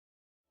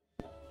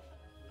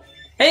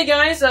Hey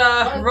guys,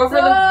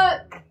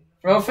 Rofur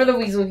the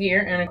Weasel here,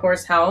 and of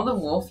course Howl the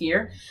Wolf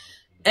here,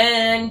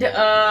 and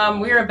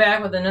we are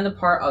back with another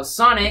part of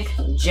Sonic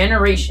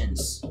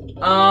Generations.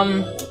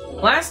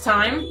 Last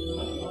time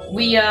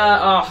we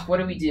what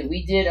did we do?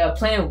 We did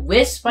Planet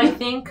Wisp, I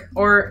think,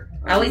 or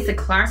at least the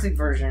classic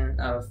version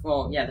of,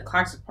 well, yeah, the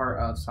classic part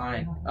of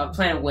Sonic,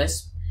 Planet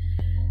Wisp,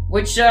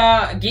 which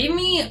gave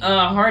me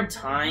a hard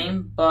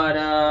time, but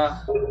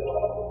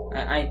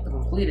I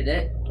completed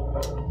it.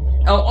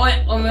 Oh,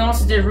 and we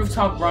also did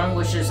Rooftop Run,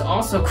 which is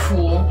also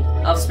cool,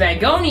 of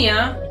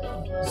Spagonia,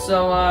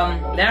 so,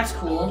 that's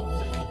cool.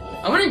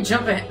 I'm gonna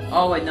jump ahead.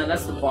 Oh, wait, no,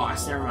 that's the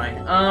boss, never mind.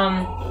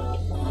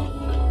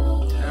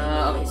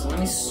 Okay, so let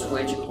me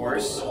switch, of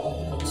course,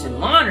 to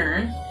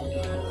Modern,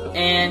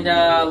 and,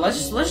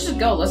 let's just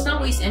go. Let's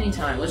not waste any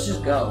time. Let's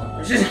just go.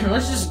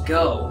 Let's just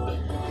go.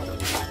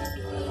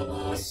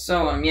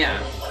 So,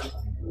 yeah.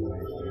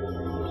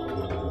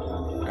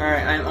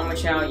 Alright, I'm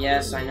Omochao.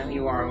 Yes, I know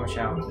you are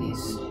Omochao,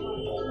 please.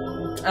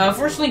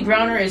 Fortunately,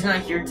 Grounder is not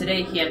here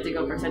today. He had to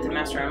go protect the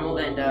Master Emerald,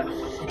 and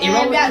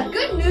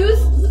good news,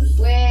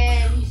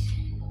 when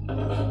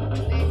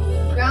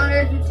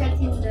Grounder is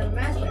protecting the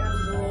Master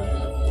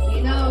Emerald,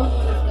 you know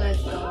who's gonna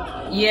show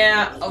up.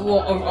 Yeah,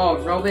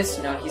 Robus,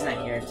 no, he's not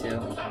here, too.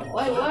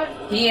 Wait, what?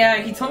 He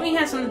told me he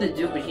had something to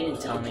do, but he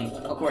didn't tell me.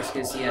 Of course,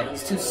 because, yeah,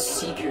 he's too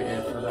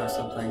secretive about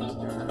some things.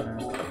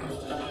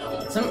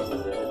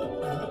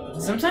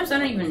 Sometimes I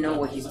don't even know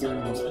what he's doing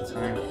most of the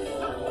time.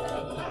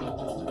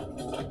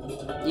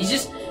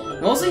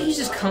 Mostly he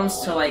just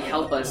comes to, like,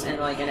 help us in,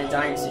 like, in a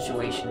dire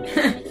situation.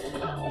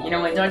 You know,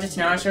 when Dr.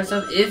 Tanara shows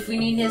up, if we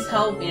need his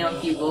help, you know,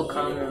 he will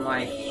come and,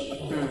 like,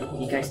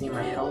 you guys need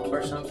my help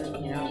or something,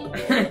 you know?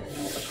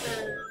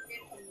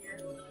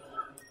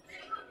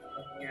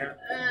 Yeah.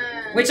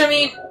 Which, I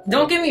mean,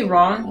 don't get me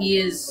wrong, he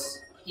is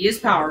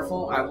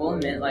powerful, I will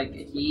admit, like,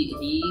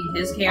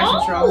 his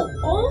chaos control.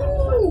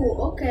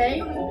 Oh,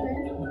 okay.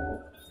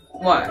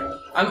 What?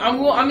 I'm not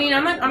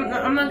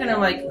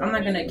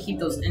gonna keep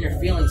those inner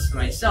feelings to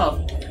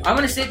myself. I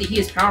want to say that he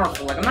is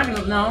powerful. Like, I'm not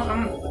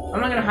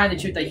gonna hide the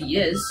truth that he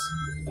is.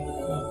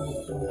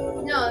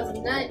 No, it's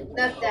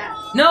not that.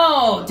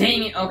 No,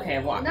 dang it. Okay,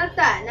 what? Not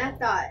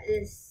that.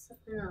 It's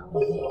something else.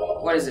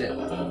 What is it?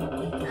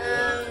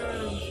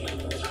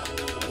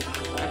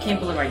 I can't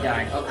believe I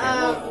died.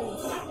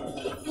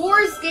 Okay.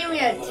 Forrest gave me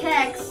a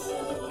text,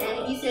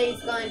 and he said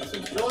he's going to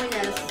join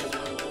us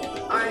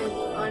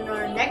on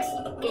our next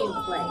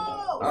gameplay.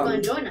 He's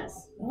going to join us.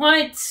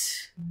 What?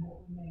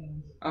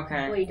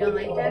 Okay. Wait, you don't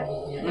like that?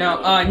 No,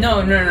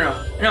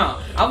 no.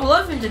 I would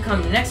love him to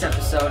come next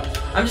episode.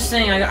 I'm just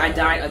saying I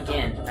died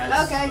again.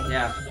 That's, okay.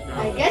 Yeah. No.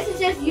 I guess it's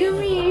just you and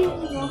me,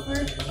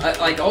 Rofur.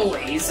 Like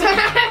always.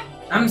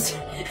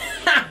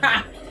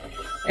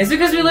 It's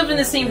because we live in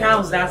the same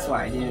house, that's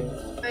why, dude.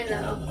 I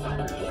know.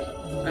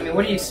 I mean,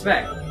 what do you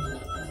expect?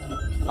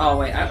 Oh,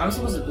 wait, I'm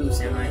supposed to boost,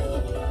 am I?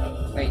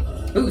 Wait,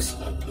 boost.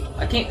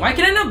 I can't. Why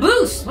can I not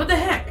boost? What the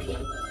heck?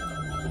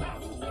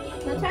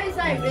 Sometimes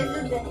I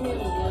visit the hidden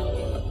world.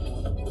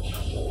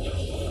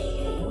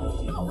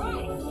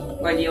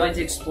 Wait, do you like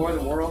to explore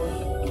the world?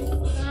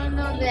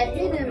 No, the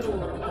hidden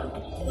world.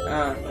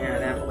 Oh, yeah,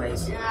 that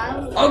place.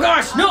 Yeah, oh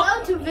gosh, no! I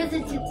love to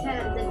visit the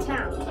town. It's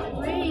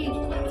very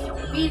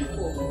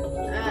beautiful.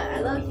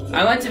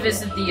 I like to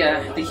visit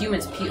the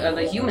humans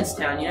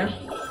town, you know?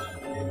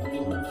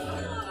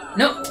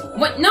 No!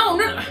 What? No!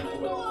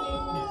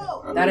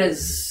 That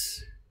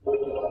is...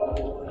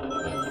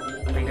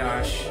 Oh my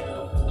gosh.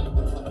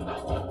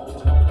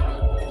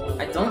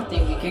 I don't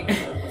think we can...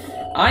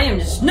 I am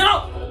just...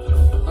 No!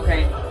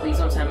 Okay, please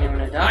don't tell me I'm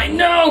gonna die.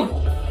 No!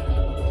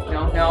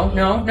 No!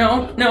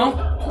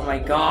 Oh my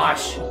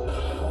gosh.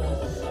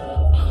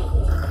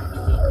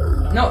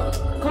 No!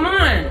 Come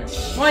on!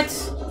 What?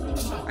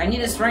 I need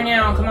this right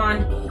now, come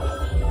on.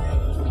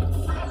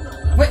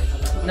 Wait!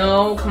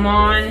 No, come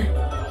on.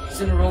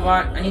 Super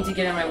robot, I need to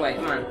get in my way,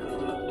 come on.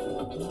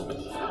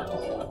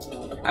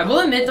 I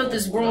will admit that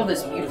this world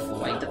is beautiful.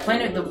 Like, the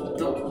planet,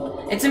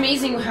 it's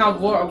amazing how,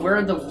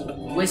 where the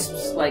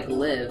wisps, like,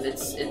 live.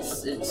 It's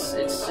just,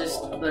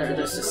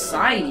 their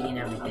society and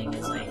everything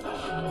is, like...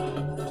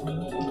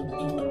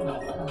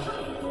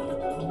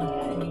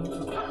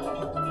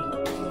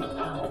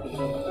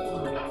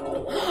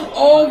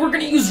 Oh, we're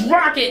gonna use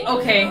Rocket!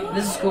 Okay,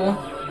 this is cool.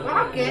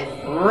 Rocket?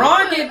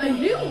 Rocket! A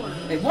new one.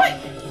 Wait, what?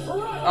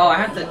 Oh, I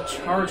have to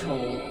charge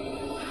hold.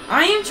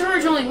 I am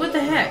charge holding, what the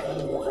heck?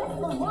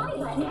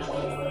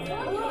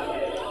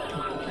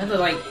 I have to,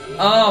 like...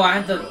 Oh, I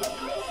have to...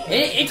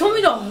 It told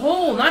me to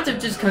hold, not to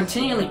just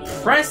continually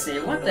press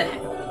it. What the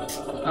heck?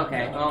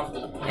 Okay, well,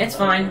 it's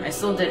fine. I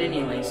still did it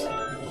anyways.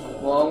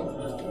 Whoa.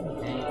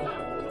 Okay.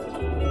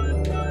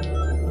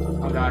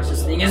 Oh gosh,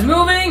 this thing is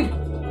moving!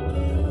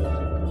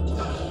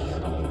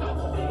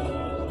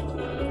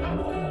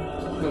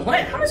 Wait,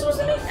 what? How am I supposed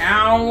to make...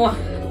 Ow!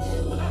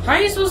 How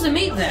are you supposed to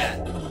make that?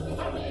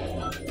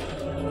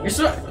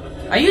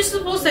 Are you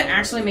supposed to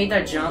actually make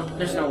that jump?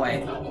 There's no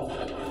way.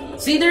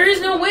 See, there is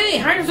no way!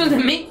 How are you supposed to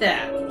make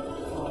that?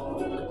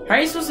 How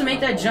are you supposed to make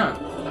that jump?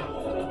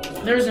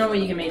 There's no way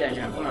you can make that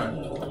jump. Come on.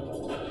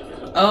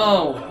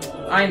 Oh,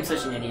 I am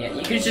such an idiot.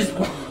 You could just,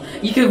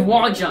 you could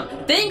wall jump.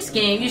 Thanks,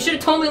 game. You should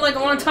have told me like a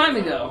long time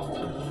ago.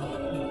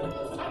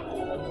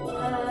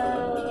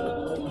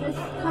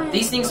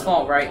 These things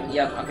fall, right?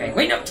 Yep. Okay.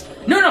 Wait, no.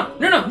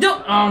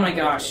 No. Oh my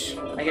gosh.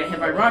 I get hit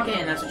by a rocket,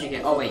 and that's what you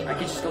get. Oh wait, I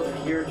could just go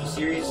through here. Are you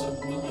serious? Oh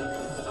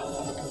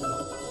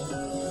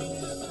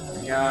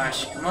my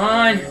gosh. Come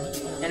on.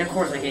 And of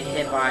course, I get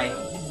hit by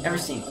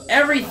everything.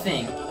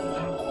 Everything.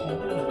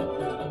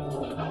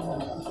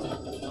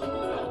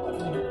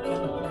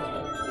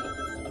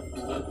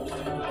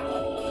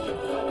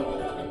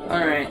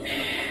 Alright.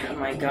 Oh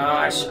my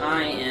gosh,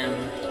 I am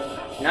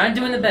not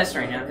doing the best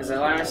right now because I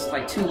lost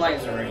like 2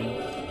 lives already.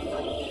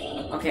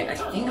 Okay, I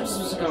think I'm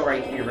supposed to go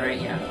right here,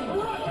 right? Yeah.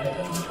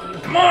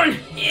 Come on!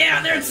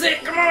 Yeah, that's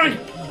it! Come on!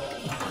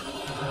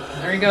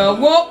 There we go.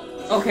 Whoa!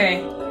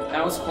 Okay,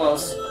 that was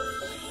close.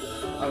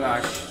 Oh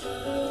gosh.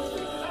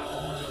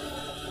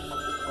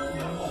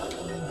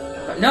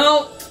 But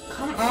no!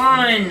 Come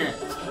on!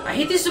 I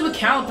hate these stupid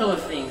caterpillar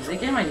things. They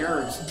get on my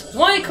nerves.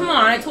 Why? Come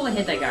on! I totally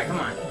hit that guy. Come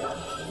on.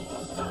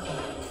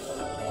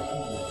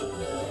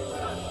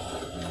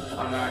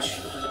 Oh gosh.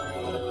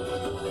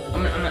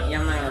 I'm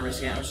not gonna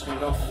risk it. I'm just gonna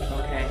go.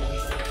 Okay.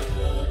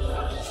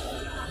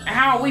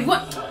 Ow! Wait,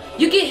 what?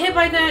 You get hit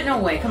by that? No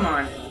way. Come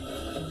on.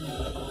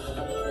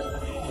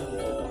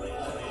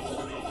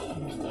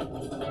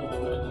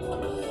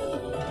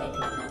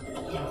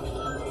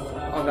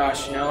 Oh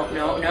gosh. No.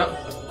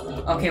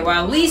 Okay,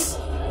 well at least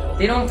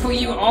they don't put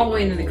you all the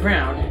way into the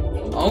ground.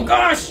 Oh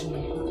gosh!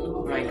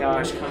 Oh my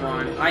gosh, come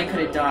on. I could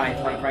have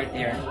died, like, right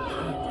there.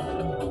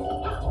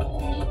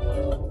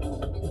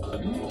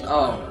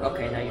 Oh,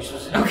 okay, now you're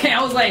supposed to... Okay,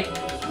 I was like,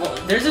 well,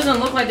 there doesn't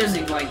look like there's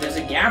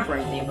a gap or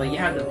anything, but you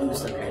have the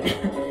boost, okay.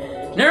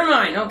 Never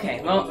mind,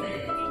 okay, well...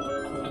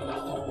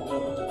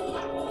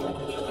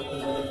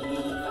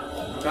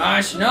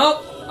 Gosh,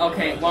 nope!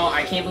 Okay, well,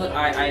 I can't believe...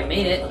 I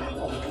made it.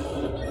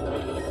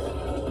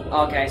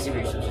 Okay, I see what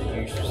you're supposed to do.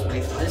 You're supposed to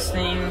wait for this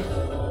thing,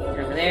 get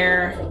over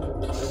there,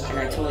 and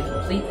I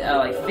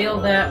totally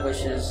failed that,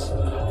 which is...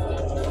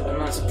 I'm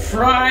not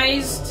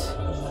surprised.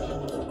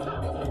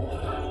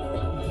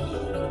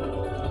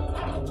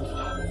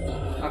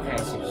 Okay,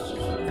 so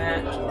that.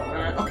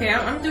 Okay,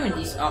 I'm doing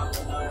decent. Oh,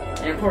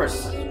 and of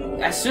course,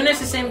 as soon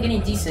as I say I'm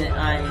getting decent,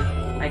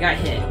 I got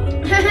hit.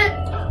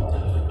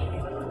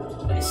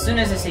 As soon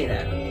as I say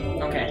that.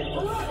 Okay.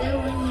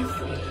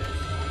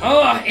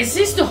 Oh, it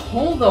says to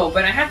hold though,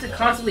 but I have to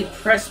constantly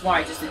press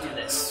Y just to do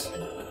this.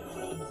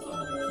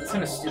 It's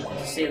kind of stupid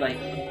to say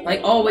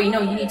like, oh wait, no,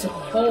 you need to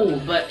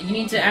hold, but you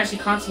need to actually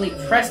constantly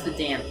press the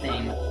damn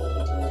thing.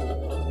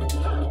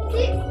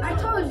 See, I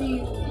told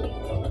you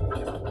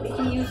we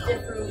can use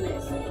different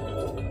moves.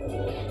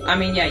 I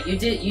mean, yeah, you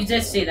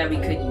did say that we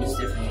could use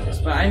different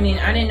moves, but I mean,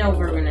 I didn't know we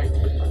were gonna.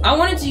 I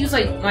wanted to use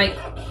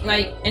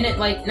and it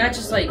not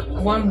just like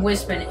one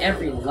wisp in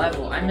every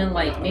level. I mean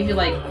maybe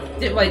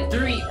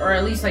 3 or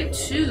at least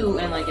 2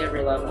 in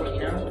every level, you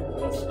know?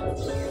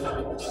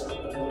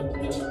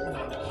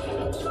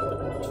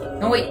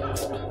 No wait,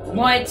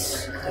 what?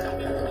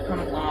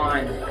 Come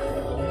on.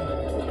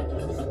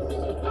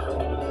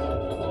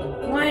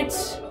 What?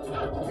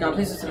 No,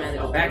 please just demand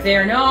to go back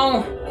there.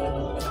 No!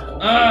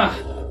 Ugh!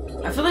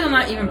 I feel like I'm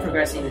not even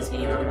progressing this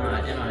game. I'm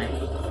not, am I?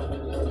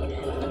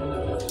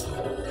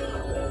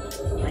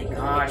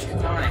 Gosh,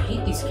 come on, I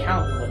hate these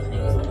caterpillar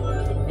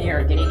things. They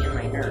are getting in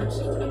my nerves.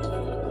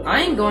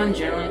 I am going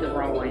generally the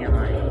wrong way, am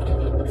I?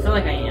 I feel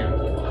like I am.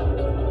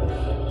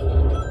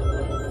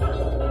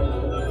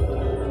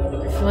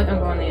 I feel like I'm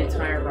going the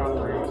entire wrong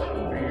way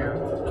right now.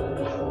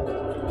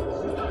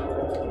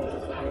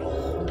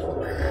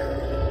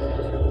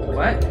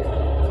 What?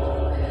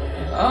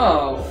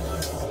 Oh.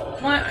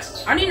 What?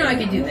 I didn't know I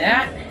could do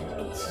that.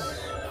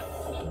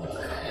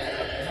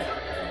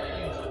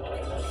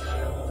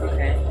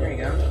 Okay, there you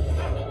go.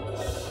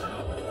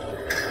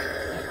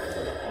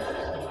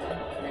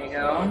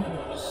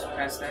 Just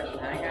press that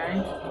guy.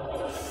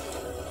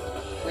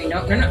 Wait, no.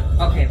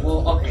 Okay,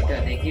 well, okay,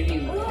 good. They give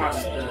you the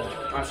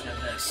option of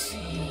this.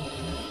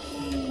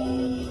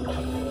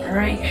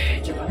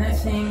 Alright, jump on that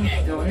thing,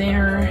 go in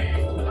there.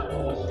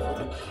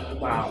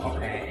 Wow,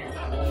 okay.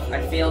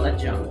 I failed a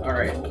jump,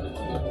 alright.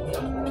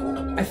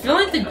 I feel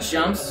like the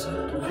jumps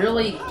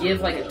really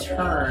give a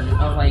turn of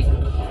oh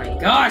my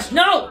gosh,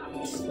 no!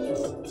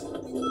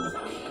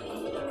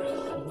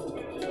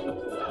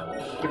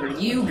 Good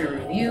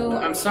review.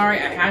 I'm sorry,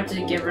 I had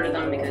to get rid of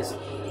them because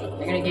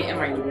they're gonna get in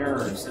my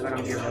nerves if I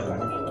don't get rid of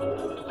them.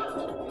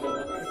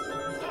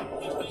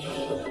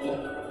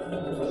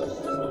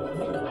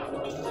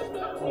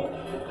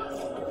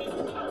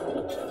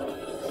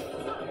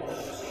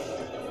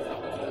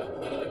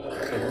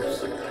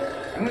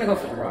 I'm gonna go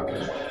for the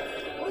rocket.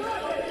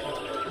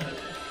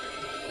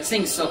 This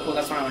thing's so cool,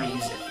 that's why I want to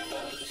use it.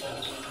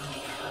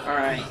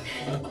 Alright.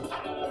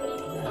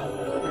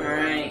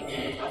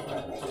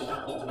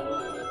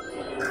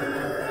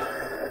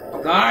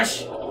 Oh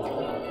gosh!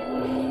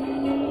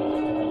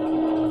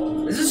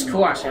 This is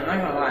cool actually, I'm not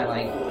gonna lie,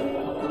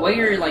 way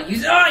you're like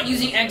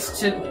using X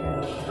to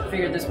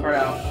figure this part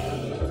out.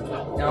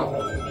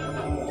 No.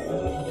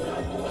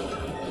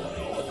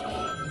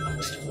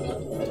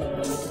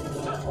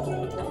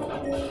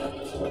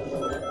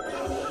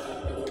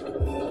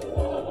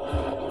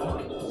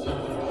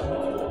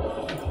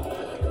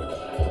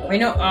 Wait,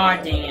 no. Ah,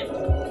 dang it.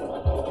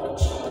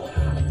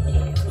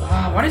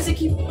 Ah, why does it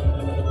keep?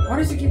 Why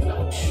do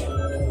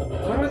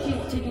I keep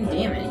taking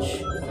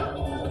damage?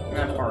 In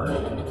that part.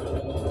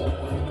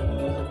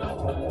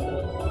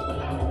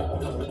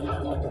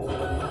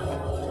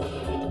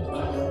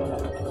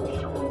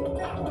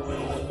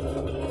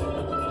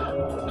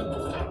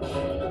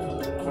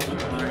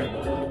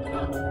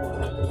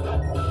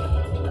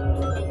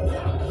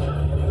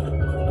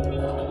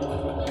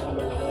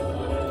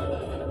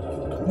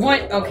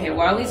 What? Okay,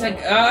 well at least I...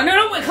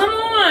 no, come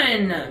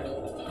on!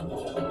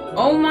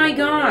 Oh my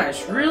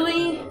gosh,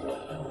 really?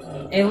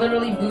 It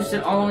literally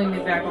boosted all the way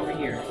back over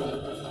here.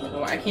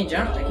 Oh, I can't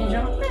jump? I can't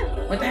jump?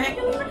 What the heck?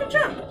 I can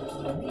jump!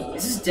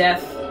 This is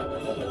death.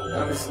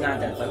 Oh, this is not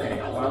death, okay.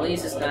 Well, at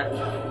least it's not...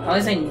 At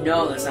least I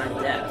know that's not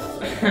death.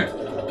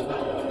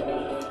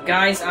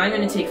 Guys, I'm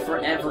gonna take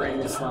forever in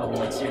this level,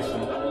 like,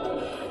 seriously.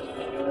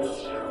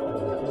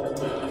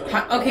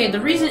 Okay,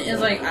 the reason is,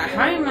 like,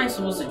 how am I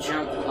supposed to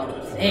jump up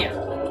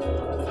there?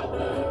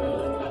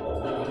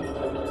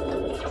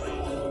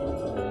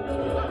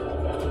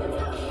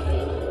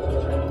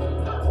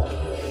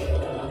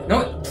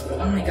 No!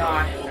 Oh my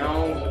god, no.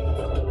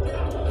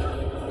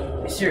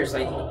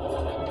 Seriously.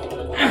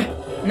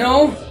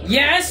 No!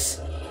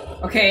 Yes!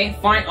 Okay,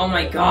 fine. Oh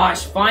my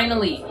gosh,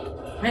 finally!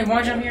 Can I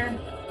watch up here?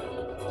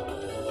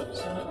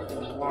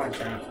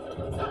 Watch out.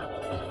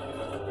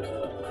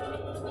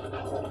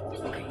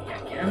 Okay, yeah,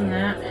 get him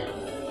that.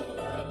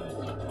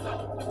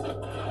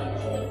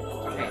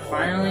 Okay,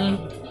 finally.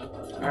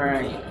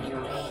 Alright, go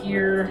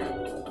here.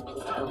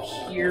 Go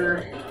here.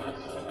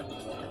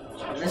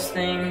 On this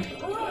thing.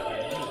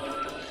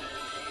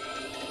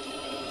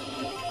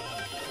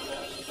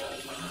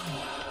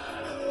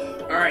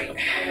 Alright.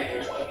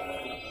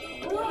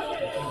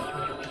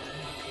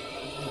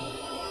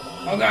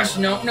 Oh gosh,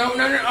 no, I'm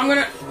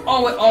gonna...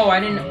 Oh, wait, oh, I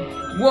didn't...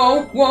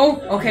 Whoa,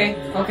 okay.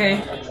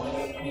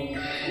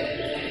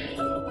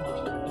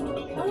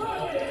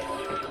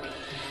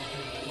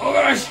 Oh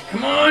gosh,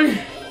 come on!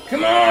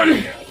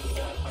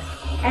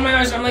 Oh my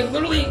gosh, I'm like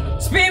literally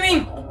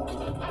spamming!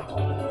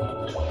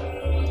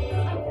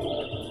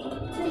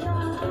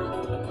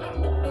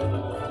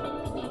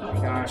 Oh my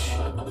gosh.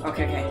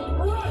 Okay.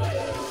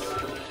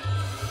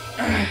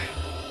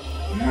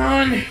 Come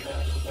on!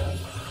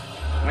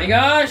 Oh my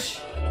gosh!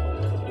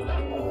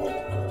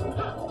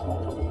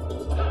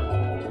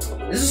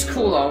 This is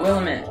cool though, I will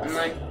admit. I'm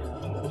like...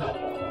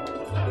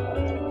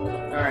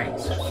 Alright,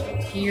 so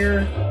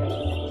here...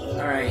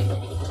 Alright.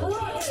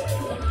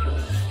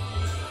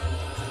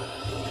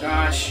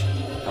 Gosh.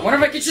 I wonder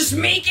if I could just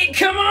make it,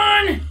 come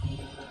on!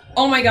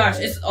 Oh my gosh,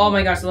 the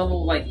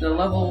level, like, the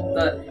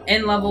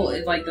end level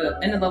is like, the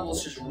end of the level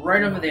is just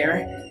right over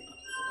there.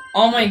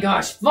 Oh my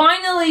gosh,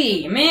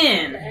 finally!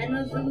 Man! The end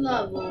of the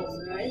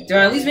levels, right? Do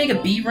I at least make a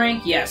B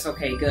rank? Yes,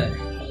 okay, good.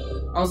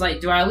 I was like,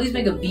 do I at least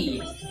make a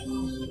B?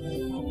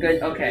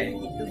 Good, okay.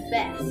 The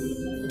best.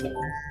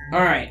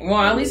 Alright,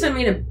 well, at least I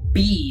made a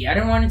B. I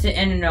didn't want it to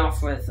end it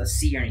off with a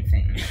C or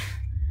anything.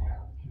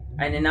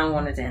 I did not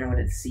want it to end with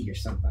a C or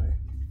something.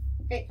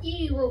 The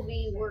E will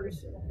be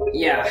worse.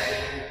 Yeah.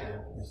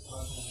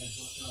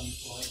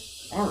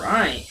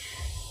 Alright.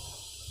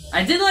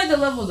 I did like the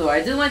level, though.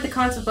 I did like the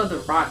concept of the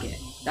rocket.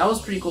 That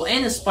was pretty cool.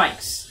 And the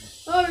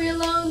spikes. Oh, you're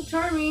long,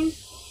 Charming.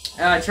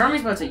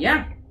 Charming's about to,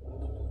 yeah.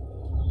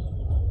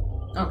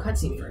 Oh,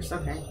 cutscene first,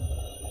 okay.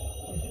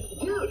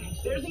 Dude,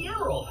 there's the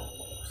emerald.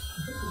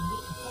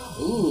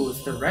 Ooh,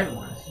 it's the red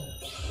one.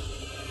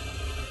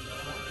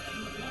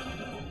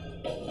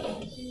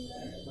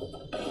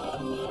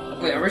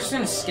 Wait, are we just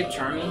gonna skip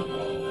Charming?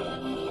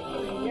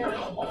 Yeah.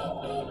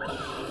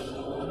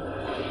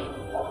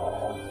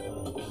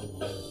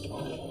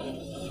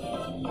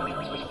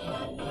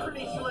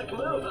 Pretty slick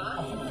move,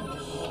 huh?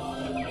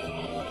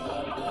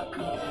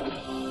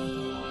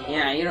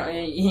 Yeah, you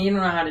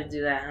don't know how to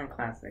do that. I'm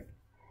classic.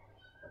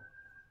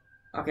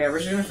 Okay, we're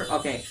just gonna.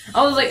 Okay,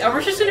 I was like,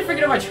 we're just gonna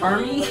forget about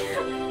Charmy.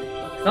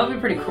 That would be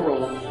pretty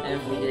cool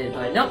if we did,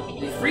 but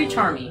nope, we free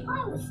Charmy.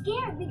 I was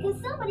scared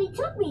because somebody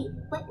took me,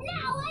 but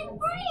now I'm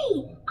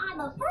free. I'm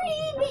a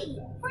freebie,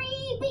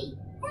 freebie.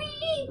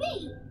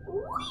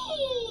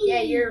 Whee!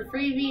 Yeah, you're a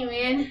freebie,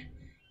 man.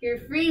 You're a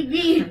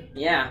freebie.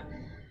 Yeah.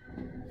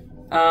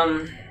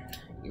 Well,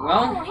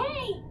 Oh,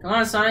 hey! come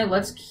on, Sonic,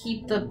 let's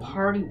keep the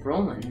party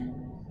rolling.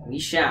 We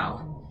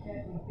shall.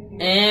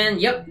 And,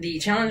 yep, the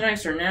challenge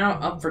ranks are now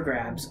up for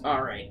grabs.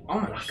 Alright. Oh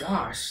my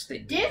gosh.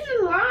 There's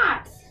a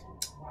lot.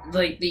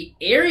 Like, the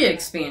area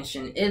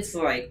expansion, it's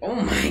like, oh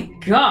my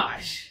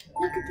gosh.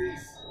 Look at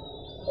this.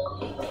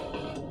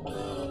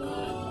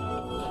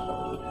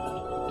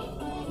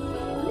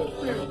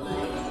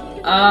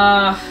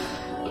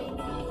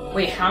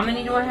 Wait, how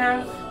many do I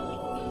have?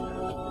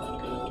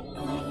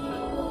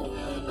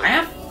 I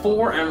have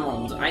 4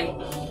 emeralds.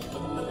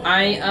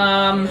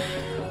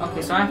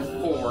 Okay, so I have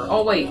 4.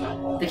 Oh, wait.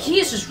 The key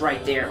is just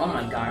right there. Oh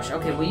my gosh.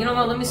 Okay, well, you know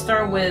what? Let me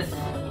start with...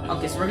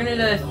 Okay, so we're gonna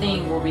do the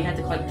thing where we have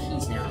to collect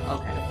keys now.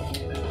 Okay.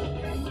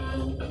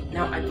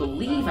 Now, I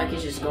believe I could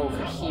just go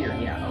over here.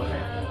 Yeah,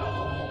 okay.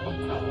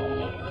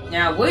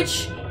 Now,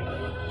 which...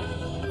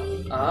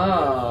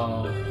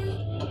 Oh...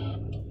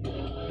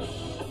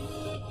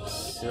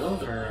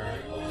 Silver...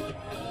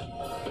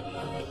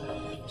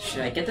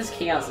 Should I get this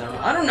chaos zone?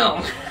 I don't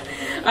know.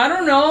 I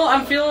don't know.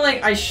 I'm feeling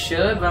like I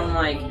should, but I'm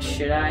like,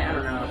 should I? I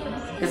don't know.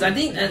 Because I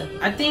think...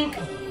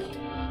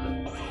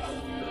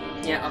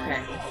 Yeah,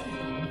 okay.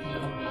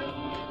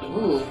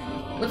 Ooh.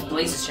 What's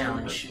Blaze's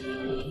challenge?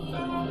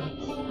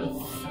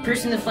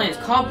 Piercing the flames.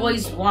 Call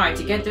Blaze Y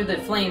to get through the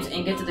flames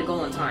and get to the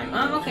goal in time.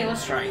 Okay,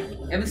 let's try it.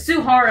 If it's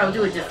too hard, I'll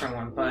do a different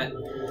one, but...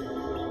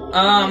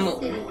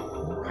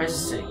 Press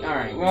City.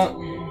 Alright, well...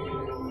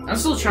 I'll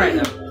still try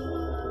it,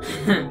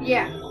 though.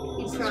 Yeah,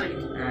 he's trying.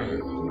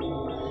 Alright.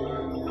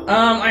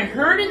 I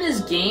heard in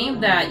this game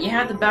that you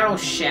have to battle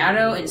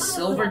Shadow and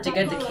Silver to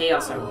get the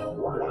Chaos Zone.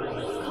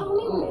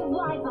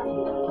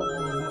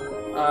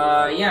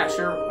 Yeah,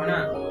 sure, why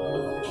not?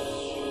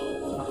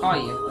 I'll call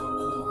you.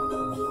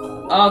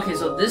 Okay,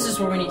 so this is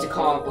where we need to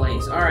call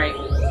Blaze. Alright.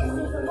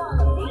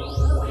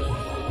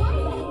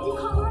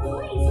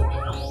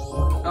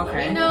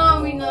 Okay. We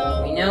know. We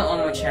know,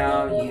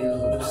 Omochao,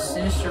 you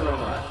sinister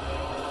robot.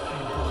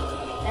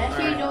 That's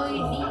why you don't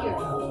even need your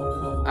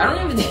help. I don't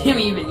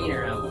even need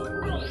her help.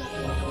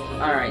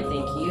 Alright,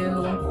 thank you.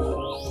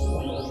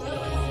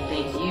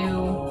 Thank you.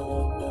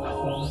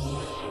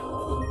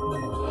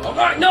 Oh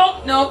god,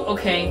 no,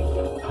 okay.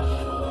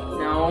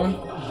 No.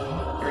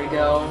 There we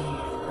go.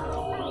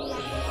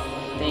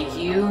 Thank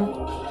you.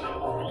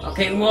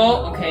 Okay,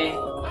 well, okay.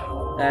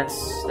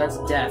 That's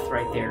death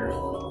right there.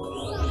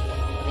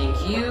 Thank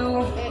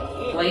you.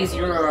 Blaze,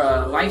 you're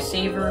a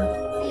lifesaver.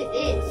 It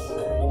is.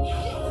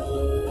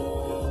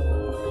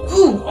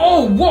 Ooh!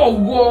 Oh,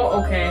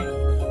 whoa, okay. I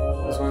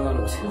was going a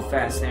little too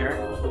fast there.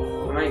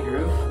 For my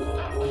groove.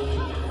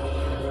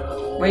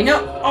 Wait,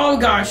 no! Oh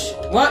gosh!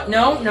 What?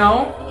 No.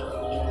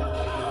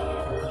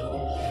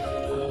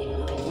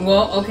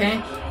 Well,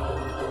 okay.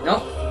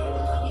 Nope.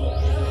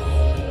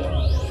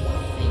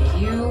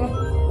 Thank you.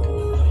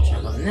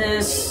 Jump on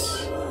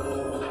this.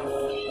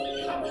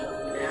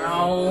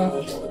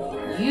 Ow.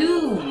 You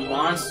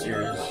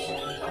monsters.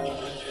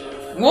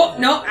 Whoa,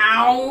 no,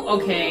 ow!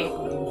 Okay.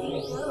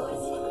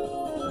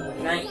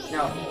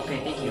 No, okay,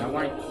 thank you. I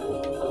wanted...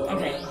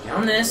 Okay,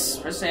 down this,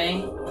 press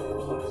A.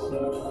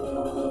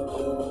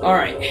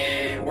 Alright,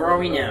 where are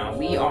we now?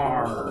 We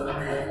are...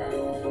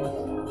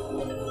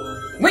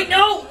 Wait,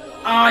 no!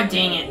 Ah,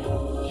 dang it.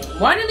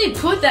 Why did they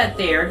put that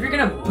there if you're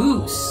gonna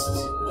boost?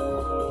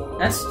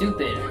 That's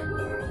stupid.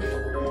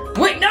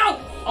 Wait, no!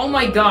 Oh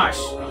my gosh.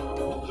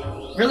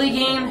 Really,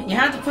 game? You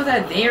have to put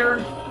that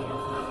there?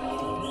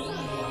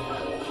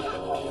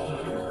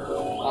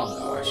 Oh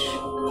gosh.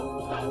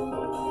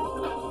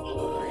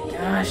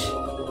 Gosh,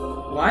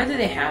 why do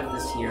they have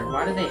this here?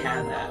 Why do they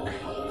have that?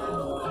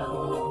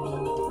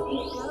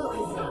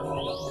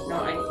 No,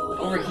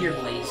 over here,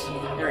 Blaze.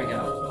 There we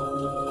go.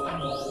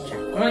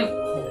 Checkpoint.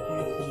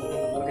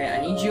 Okay, I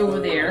need you over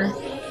there.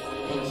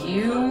 Thank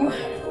you.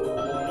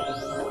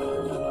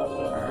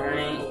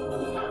 Alright.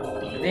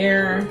 Over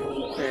there.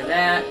 Clear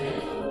that.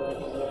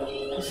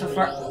 So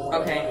far.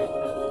 Okay.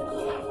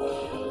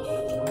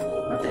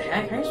 What the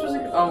heck? How are you supposed to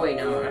go? Oh, wait,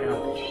 no, I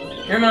know.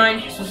 Never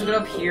mind. You're supposed to go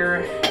up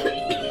here.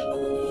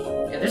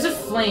 There's a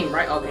flame,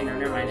 right? Okay, no,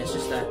 never mind. It's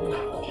just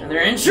another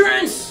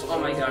entrance! Oh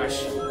my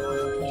gosh.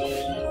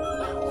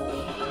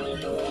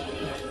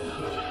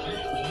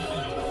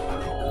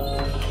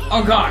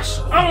 Oh gosh.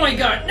 Oh my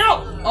god.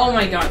 No! Oh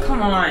my god,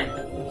 come on.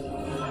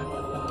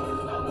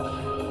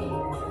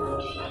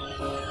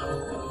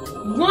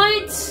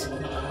 What?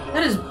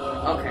 That is...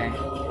 Okay.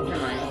 Never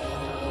mind.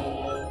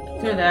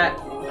 Clear that.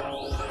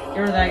 Get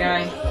rid of that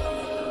guy.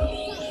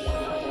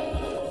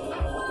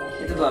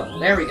 Get the glove.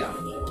 There we go.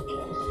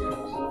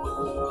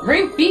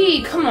 Rank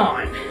B, come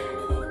on!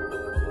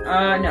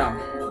 No.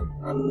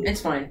 It's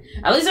fine.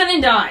 At least I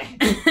didn't die!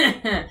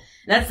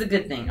 That's the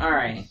good thing.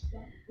 Alright.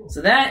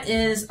 So that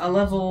is a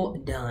level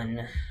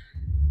done.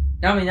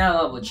 I mean, not a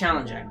level, a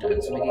challenge act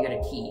done, so we can get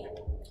a key.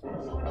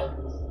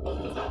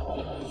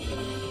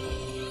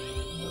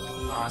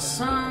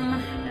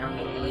 Awesome. Now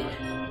we...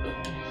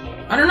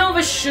 I don't know if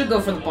I should go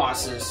for the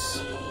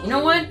bosses. You know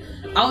what?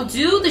 I'll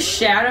do the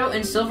Shadow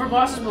and Silver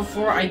bosses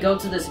before I go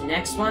to this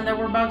next one that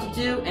we're about to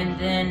do, and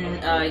then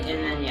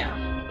yeah.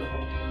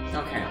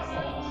 Okay.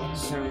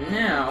 So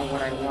now,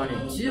 what I want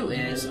to do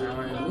is, I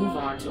want to move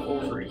on to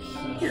over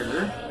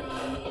here.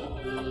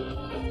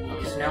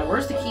 Okay, so now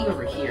where's the key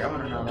over here? I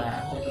want to know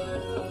that.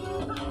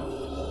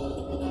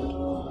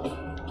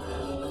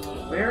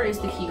 Where is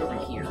the key over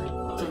here?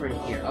 It's over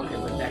here. Okay,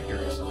 where Vector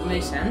is. That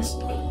makes sense.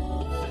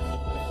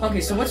 Okay,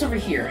 so what's over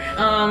here?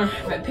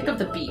 Pick up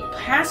the beat.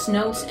 Pass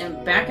notes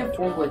and back and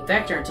forth with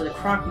Vector until the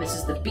croc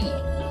misses the beat. Okay.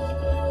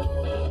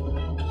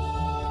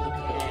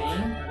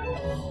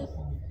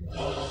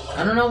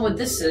 I don't know what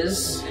this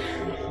is.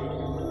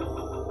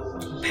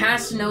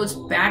 pass the notes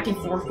back and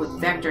forth with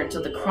Vector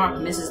until the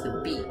croc misses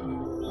the beat.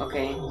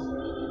 Okay.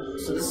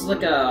 So this is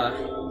like a...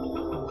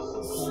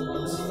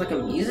 This is like a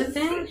music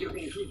thing? You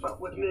can keep up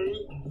with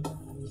me.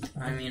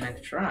 I mean, I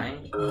could try.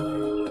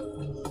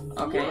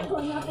 Okay. You're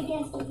going up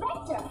against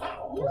Vector.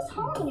 Use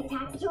homing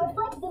attacks to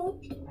reflect them.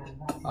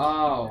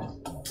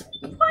 Oh.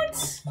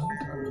 What?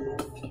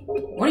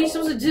 What are you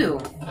supposed to do?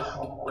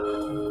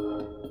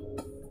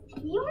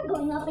 You're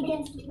going up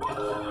against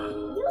Vector.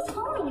 Use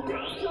homing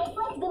attacks to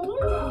reflect the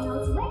musical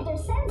notes Vector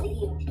sends at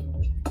you.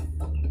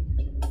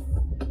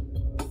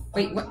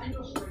 Wait, what?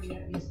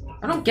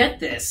 I don't get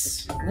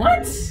this.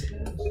 What?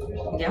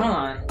 Okay, hold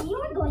on.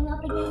 You're going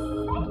up against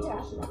Vector.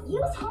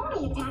 Use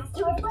homing attacks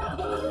to reflect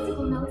the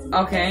musical notes.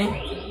 Okay.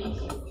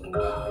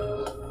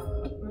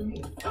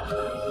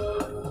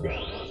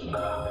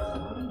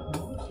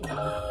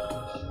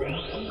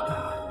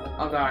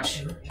 Oh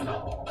gosh.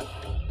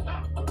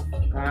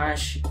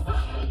 Gosh.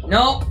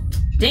 No!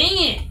 Dang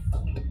it!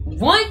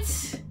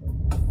 What?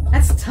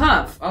 That's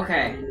tough.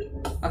 Okay.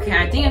 Okay,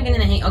 I think I'm getting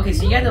the hang. Okay,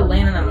 so you have to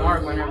land on the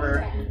mark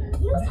whenever.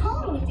 Use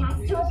homing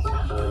attacks to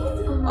reflect the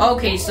musical notes.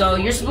 Okay, so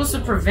you're supposed to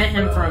prevent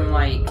him from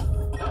like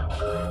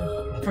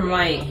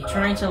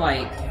trying to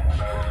like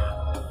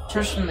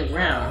touch from the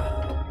ground.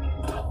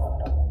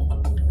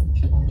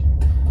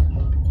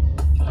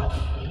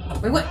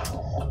 Wait, what?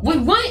 Wait,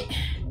 what?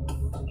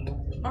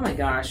 Oh my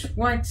gosh,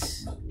 what?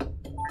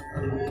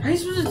 How are you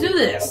supposed to do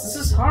this? This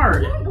is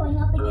hard. You're going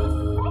up against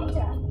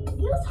Vector.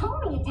 Use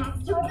homing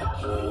attacks to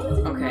reflect the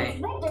musical Okay.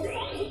 notes Vector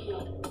sends at you.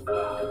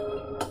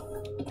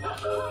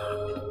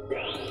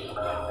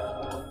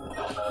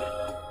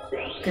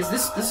 Because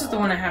this is the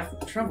one I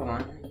have trouble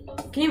on.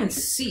 I can't even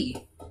see.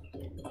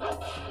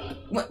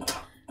 What?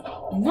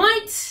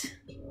 What?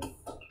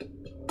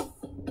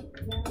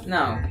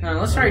 No,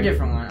 let's try a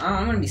different one.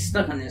 I'm gonna be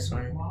stuck on this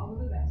one.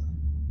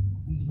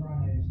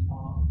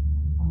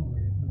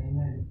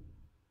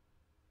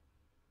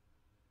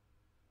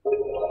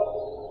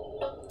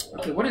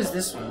 Okay, what is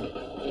this one?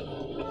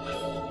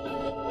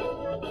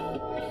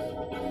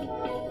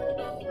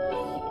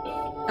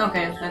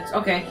 Okay, that's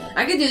okay.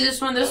 I can do this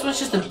one. This one's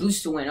just a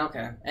boost to win.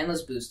 Okay,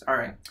 endless boost. All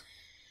right.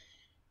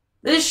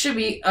 This should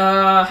be.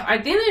 I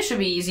think this should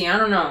be easy. I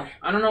don't know.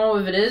 I don't know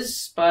if it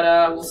is,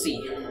 but we'll see.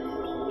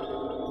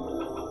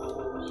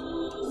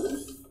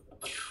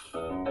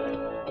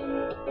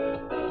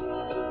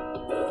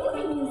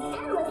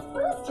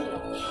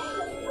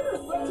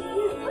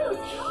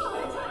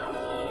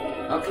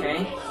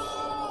 Okay.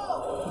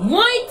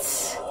 What?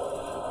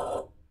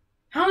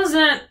 How is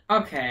that?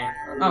 Okay.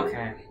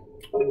 Okay.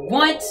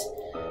 What?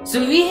 So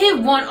if you hit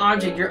one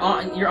object, you're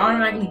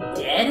automatically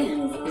dead?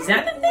 Is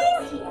that the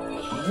thing?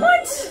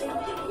 What?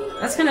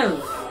 That's kind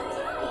of...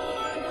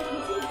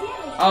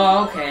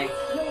 Oh, okay.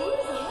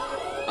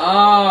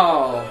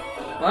 Oh.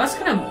 Well, that's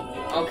kind of...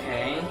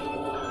 Okay.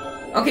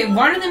 Okay,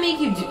 why do they make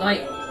you do,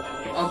 like...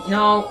 Oh,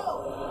 no.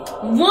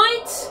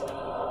 What?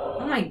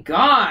 Oh my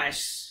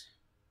gosh.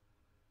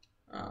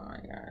 Oh my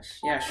gosh.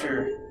 Yeah,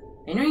 sure.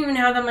 I don't even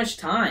have that much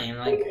time.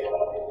 Like,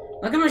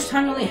 look how much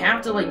time you only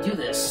have to, like, do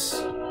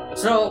this.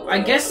 So, I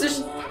guess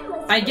there's...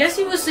 I guess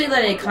you would say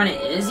that it kind of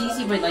is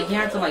easy, but, like, you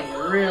have to, like,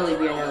 really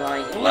be on your,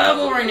 like,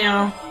 level right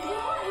now.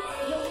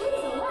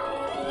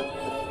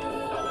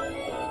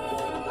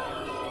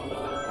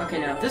 Okay,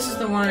 now, this is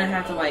the one I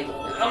have to, like...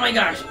 Oh my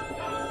gosh!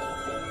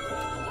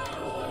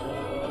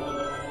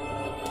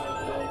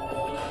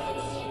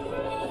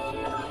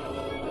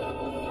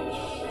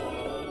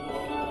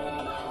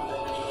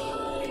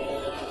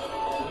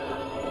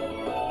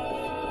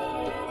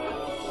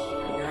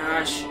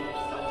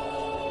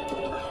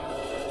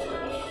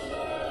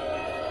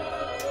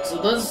 So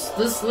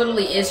this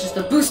literally is just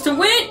a boost to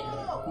win?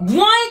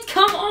 What?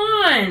 Come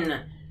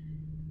on!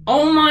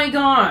 Oh my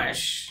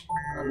gosh.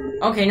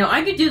 Okay, no,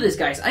 I could do this,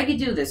 guys. I could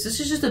do this. This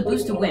is just a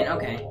boost to win.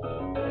 Okay.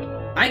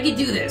 I could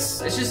do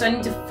this. It's just I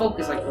need to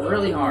focus, like,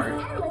 really hard.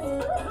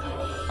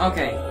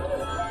 Okay.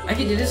 I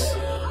can do this.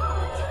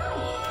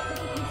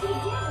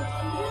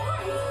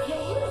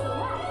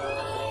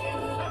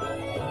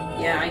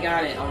 Yeah, I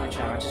got it. Oh my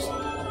gosh.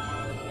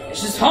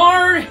 It's just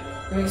hard!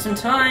 Doing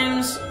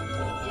sometimes.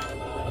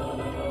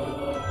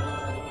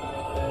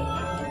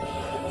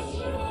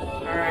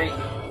 Alright.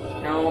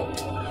 No.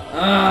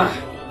 Ugh.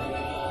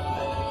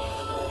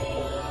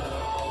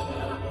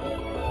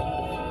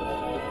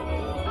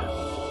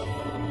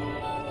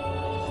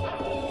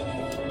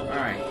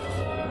 Alright.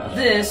 Now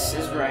this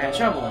is where I had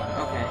trouble on.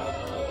 Okay.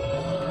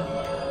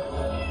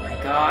 Oh my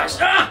gosh.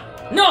 Ah!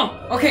 No!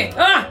 Okay.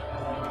 Ah!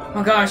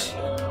 Oh gosh.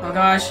 Oh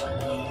gosh.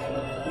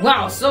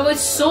 Wow, so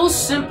it's so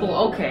simple.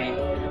 Okay.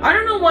 I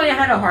don't know why I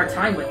had a hard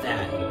time with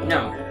that.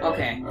 No.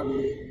 Okay.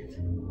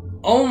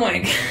 Oh my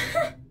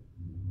god.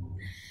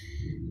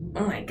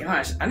 Oh my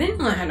gosh. I didn't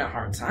know I had a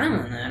hard time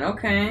on that.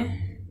 Okay.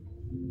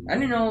 I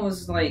didn't know it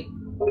was like...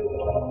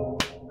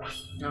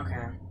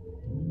 Okay.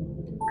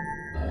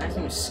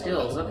 Acting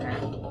skills. Okay.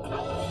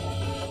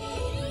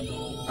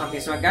 Okay,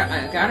 so I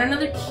got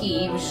another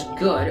key, which is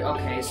good.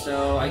 Okay,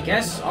 so I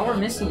guess all we're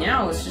missing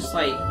now is just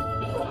like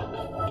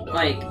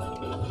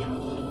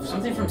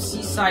something from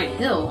Seaside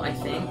Hill, I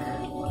think.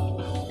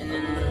 And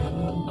then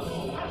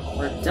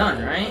we're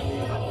done, right?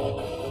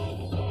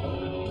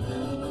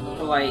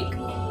 But like,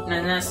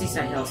 no, not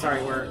Seaside Hill.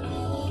 Sorry, where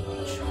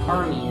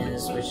Charmy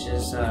is, which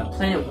is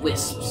Planet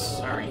Wisps.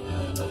 Sorry.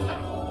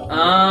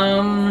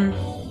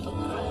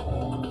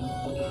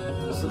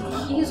 So the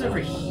key is over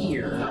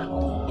here.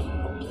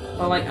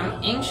 But like,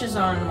 I'm anxious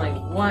on like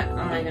what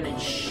am I gonna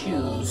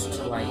choose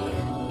to like.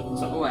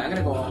 So, oh, I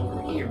gotta go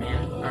over here,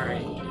 man. All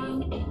right.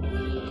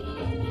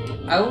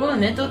 I will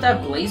admit though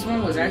that Blaze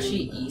one was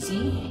actually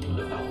easy.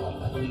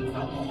 You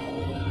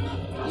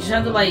just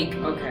have to like,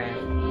 okay.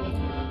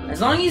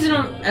 As long as you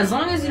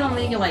don't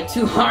make it like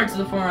too hard to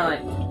the point where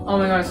like, oh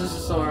my gosh, this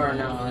is so hard.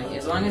 No, like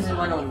as long as you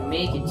like don't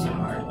make it too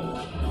hard.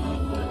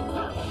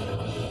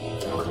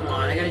 Oh come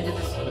on, I gotta do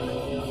this.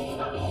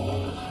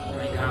 Oh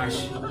my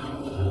gosh.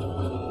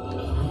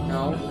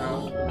 No.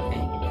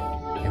 Okay.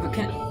 If it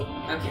can,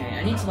 okay,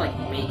 I need to like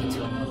make it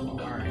to a move.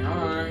 All right,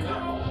 hold on.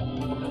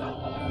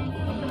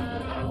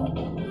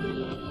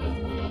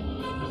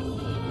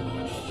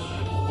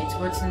 It's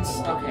what's in.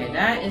 Okay,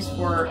 that is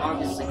for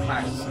obviously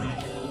classes.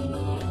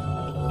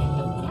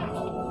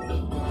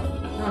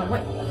 No,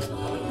 what?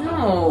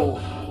 No!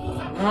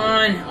 Come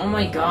on! Oh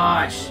my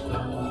gosh!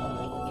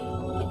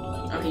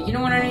 Okay, you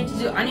know what I need to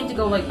do? I need to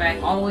go like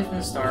back all the way from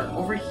the start,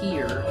 over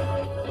here,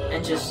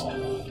 and just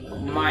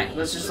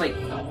let's just like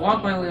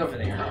walk my way over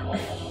there.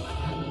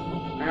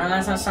 I know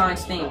that's not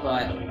Sonic's thing,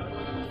 but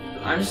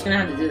I'm just gonna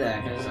have to do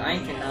that because I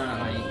cannot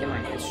like get my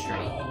head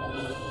straight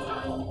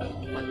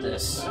with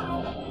this.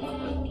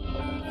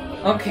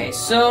 Okay,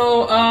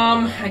 so,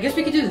 I guess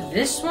we could do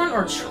this one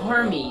or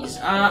Charmy's.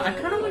 I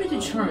kind of want to do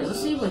Charmy's.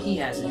 Let's see what he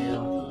has to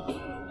do.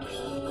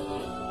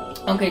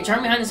 Okay,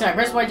 Charmy behind the side.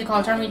 Press Y to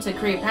call Charmy to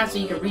create a path so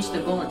you can reach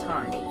the goal in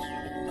time.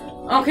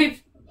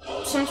 Okay,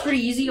 sounds pretty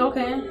easy.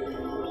 Okay.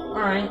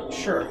 Alright,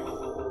 sure.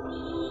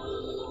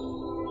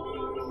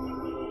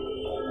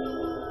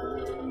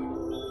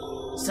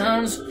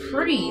 Sounds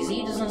pretty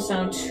easy. Doesn't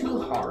sound too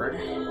hard.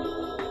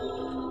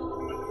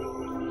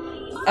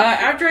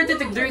 After I did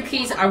the 3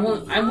 keys, I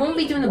won't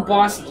be doing the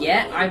boss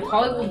yet. I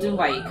probably will do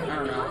like, I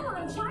don't know.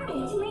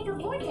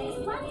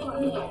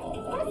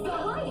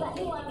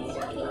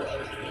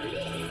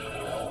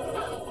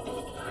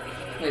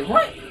 Wait,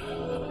 what?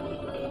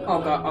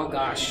 Oh god, oh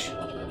gosh.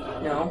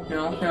 No.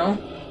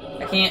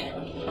 I can't.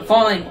 I'm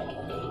falling.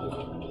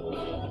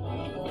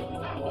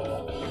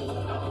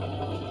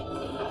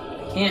 I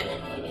can't.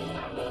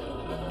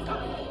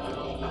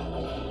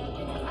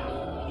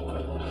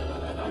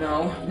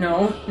 No.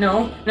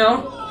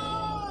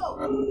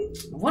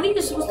 What are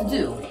you supposed to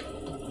do?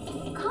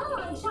 Call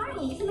on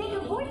Charlie to make a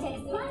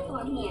vortex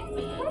platform here.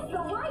 Press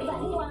the Y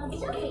button while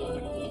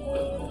jumping.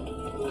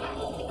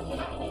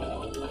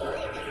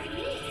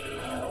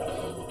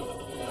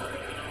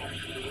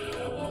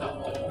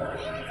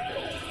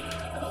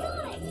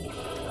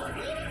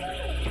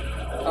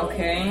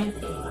 Okay,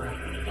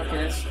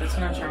 that's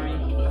not Charmy.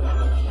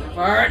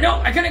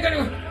 No, I couldn't go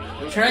to.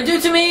 What are you trying to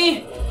do to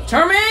me?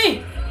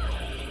 Charmy!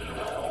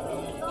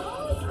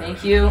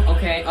 Thank you.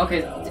 Okay.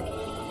 Okay,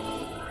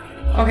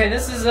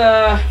 this is,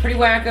 pretty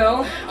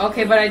wacko.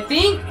 Okay, but I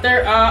think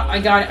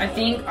I got it. I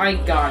think I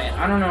got it.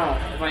 I don't know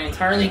if I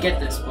entirely get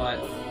this, but...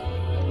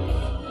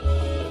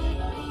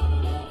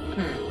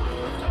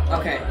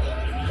 Okay.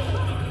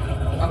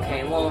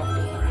 Okay, well...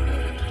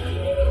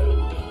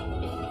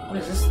 What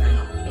is this thing?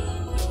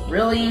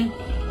 Really?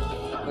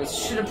 We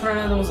should have put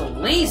on that was a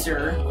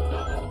laser.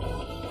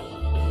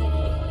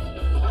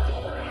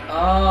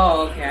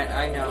 Oh, okay,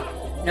 I know.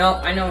 No,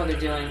 I know what they're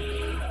doing.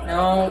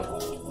 No.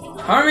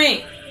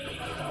 Harmy!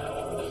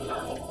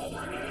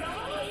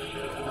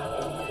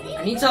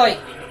 I need to, like...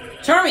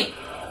 Charmy!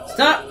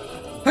 Stop!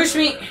 Push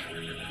me!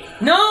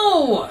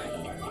 No!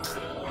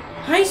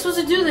 How are you supposed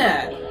to do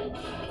that?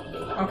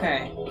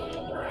 Okay.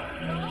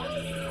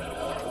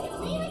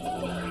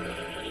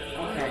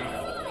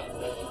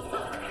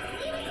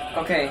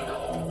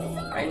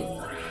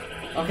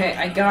 Okay,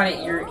 I got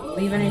it. You're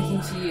leave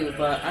anything to you,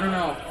 but I don't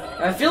know.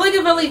 I feel like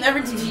if I leave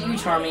everything to you,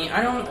 Charmy,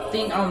 I don't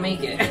think I'll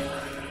make it.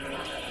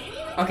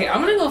 Okay,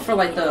 I'm gonna go for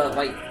like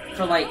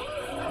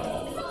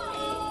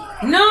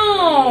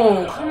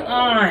No! Come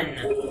on!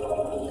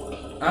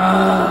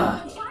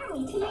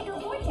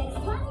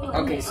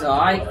 Okay, so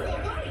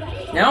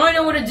now I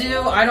know what to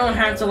do. I don't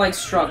have to like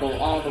struggle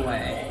all the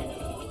way.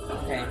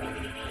 Okay.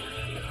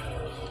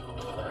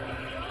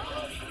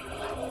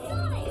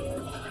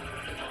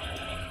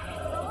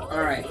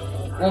 Alright.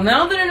 Well,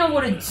 now that I know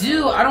what to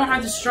do, I don't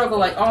have to struggle,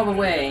 like, all the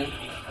way.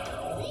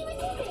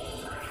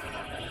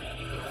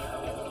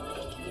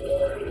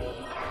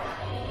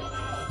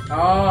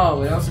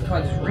 Oh, it also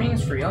collects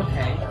rings free.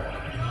 Okay.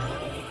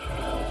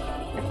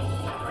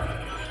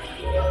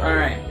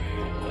 Alright.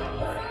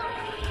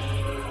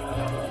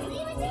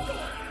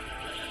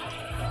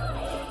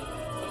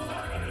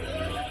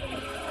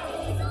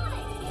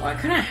 Well, I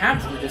kind of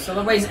have to do this,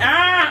 otherwise...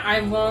 Ah!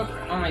 I won't...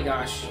 Oh my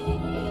gosh.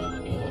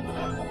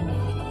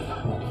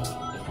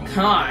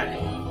 God.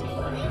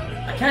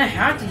 I kind of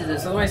have to do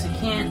this, otherwise I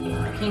can't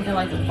get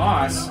like the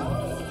boss.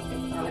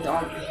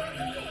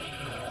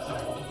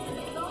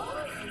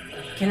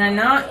 Can I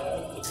not?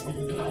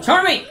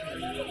 Charmy!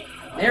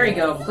 There we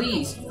go,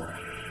 please.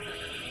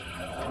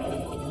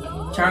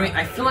 Charmy,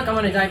 I feel like I'm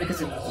gonna die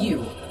because of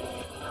you.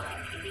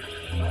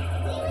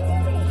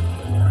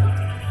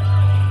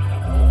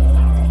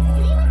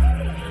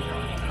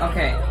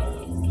 Okay.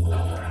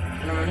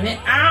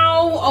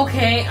 Ow!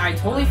 Okay, I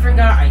totally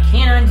forgot. I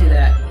can't undo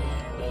that.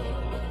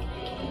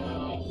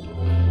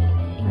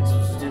 I'm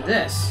supposed to do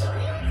this.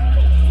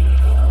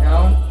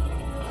 No.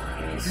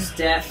 This is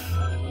death.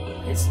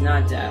 It's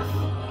not death.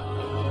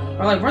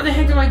 Or like, where the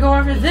heck do I go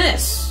after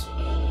this?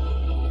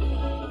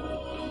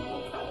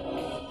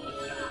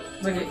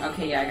 It's like,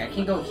 okay, yeah, I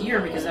can't go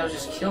here because that would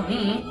just kill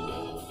me.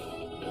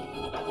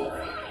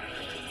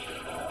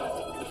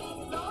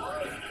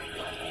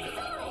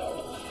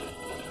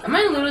 Am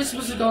I literally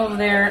supposed to go over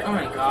there? Oh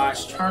my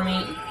gosh,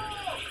 Charmy.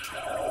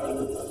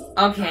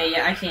 Okay,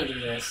 yeah, I can't do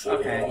this.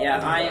 Okay,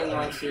 yeah, I am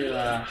going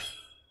to,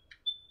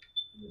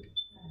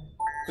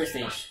 Quick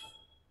stage.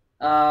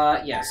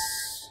 Yes.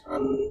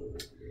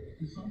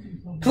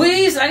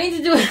 Please, I need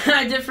to do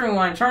a different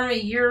one.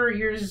 Charmy,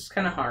 yours is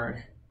kind of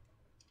hard.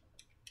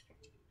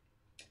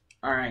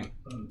 Alright.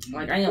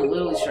 Like, I am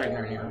literally struggling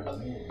right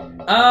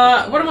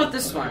now. What about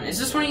this one? Is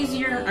this one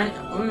easier?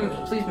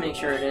 Please make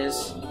sure it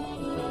is.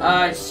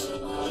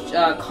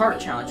 Cart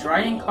challenge.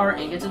 Ride in cart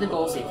and get to the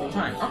goal safely in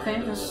time.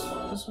 Okay, this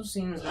one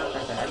seems not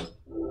that bad.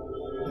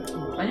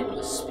 Planet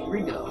Bliss, here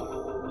we go.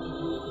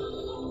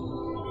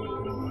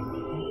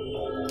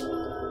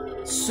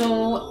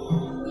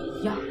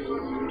 So, yeah.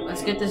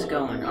 Let's get this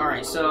going.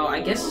 Alright, so I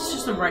guess it's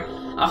just a right.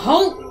 I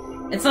hope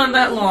it's not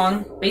that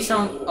long. Based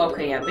on,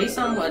 okay, yeah, based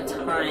on what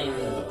time,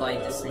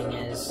 like, this thing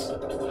is.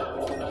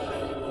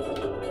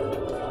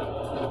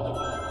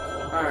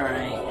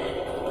 Alright.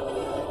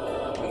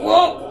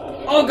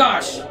 Whoa! Oh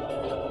gosh! I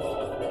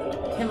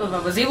can't believe I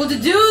was able to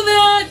do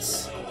that!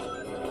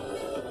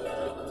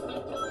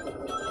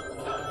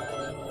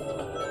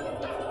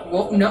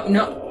 Whoa,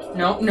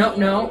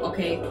 no.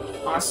 Okay,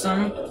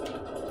 awesome.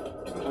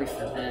 Wait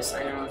for this.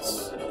 I know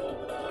it's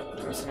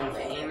gonna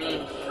pay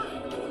me.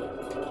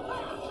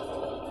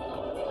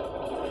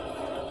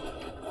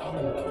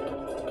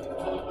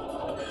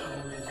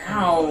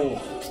 Ow!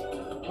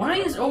 Why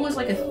is always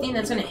like a thing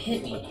that's gonna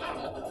hit me?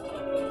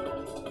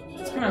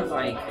 It's kind of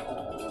like,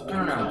 I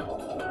don't know.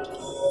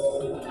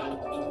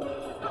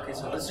 Okay,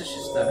 so this is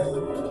just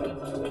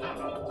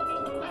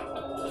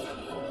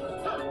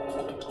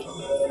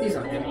please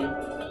don't hit me.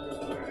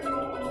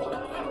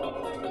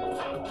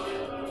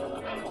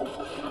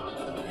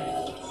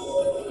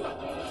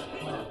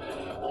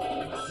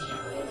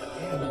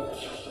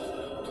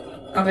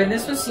 Okay,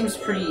 this one seems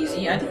pretty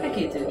easy. I think I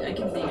can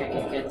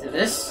get to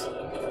this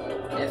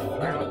if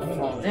I don't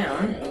fall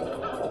down.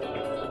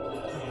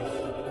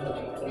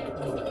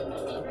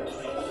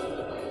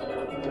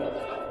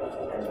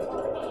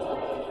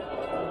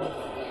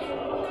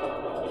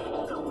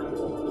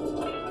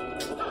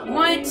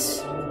 What?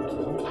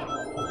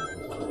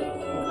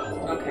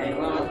 Okay,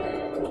 well.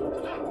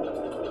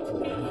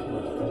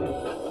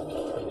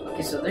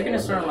 Okay, so they're gonna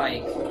start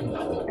like.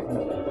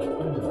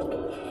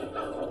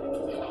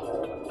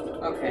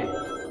 Okay.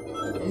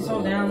 Is these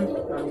all down?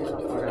 No, these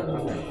all fall down.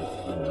 Okay.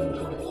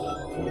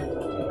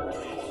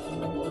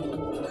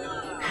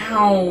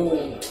 Ow!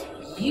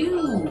 You!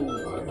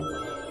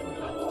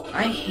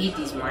 I hate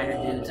these miner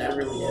dudes, I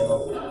really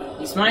do.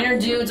 These miner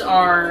dudes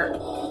are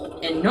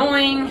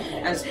annoying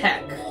as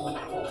heck.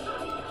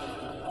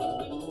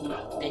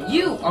 And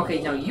you!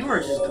 Okay, no, you are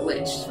just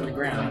glitched from the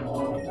ground.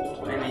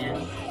 My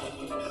man.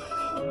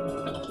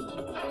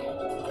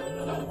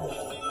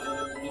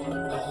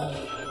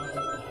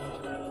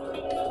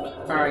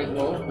 Alright,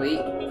 whoa, wait.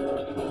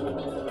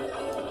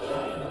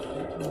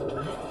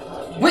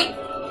 Wait!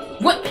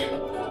 What?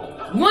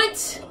 What?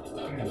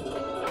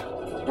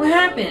 What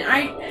happened?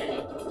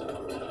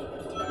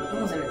 That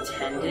wasn't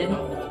intended.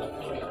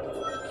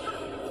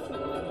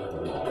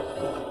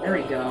 There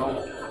we go.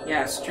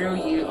 Yeah, screw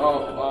you.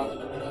 Oh, well.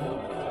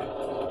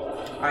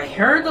 I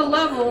heard the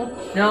level.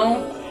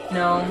 No.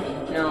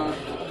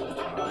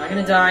 I'm not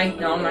gonna die.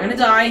 No, I'm not gonna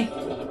die.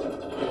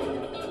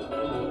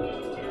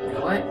 Wait,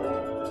 what?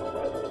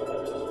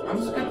 I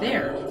was good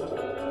there.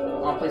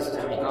 Oh, please don't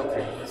tell me.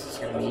 Okay, this is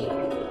gonna be.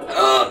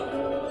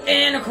 Oh!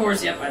 And of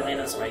course, yep, I land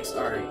on spikes.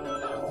 Alright.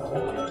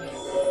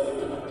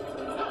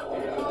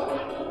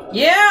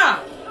 Yeah!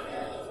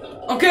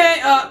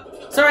 Okay,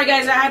 sorry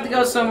guys, I have to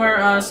go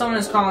somewhere. Someone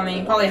is calling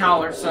me. Probably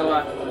Howler, so,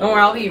 don't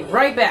worry, I'll be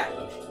right back.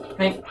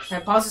 Can I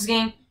pause this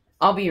game?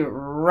 I'll be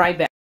right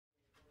back.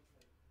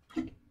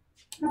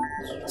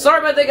 Sorry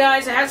about that,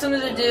 guys. I had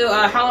something to do.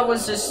 Howler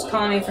was just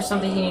calling me for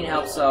something he needed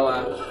help, so,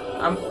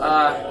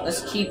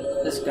 let's keep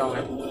this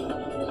going.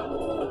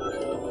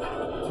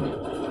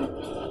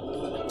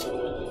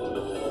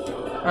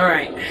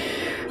 Alright.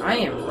 I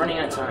am running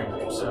out of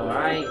time, so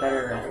I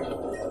better...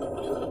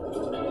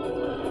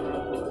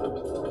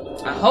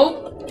 I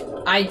hope...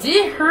 I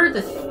did hear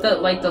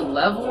the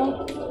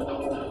level...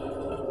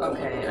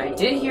 Okay.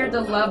 did hear the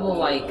level,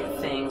 like,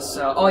 thing,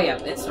 so... Oh, yeah,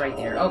 it's right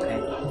there.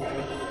 Okay.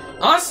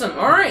 Awesome!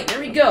 Alright,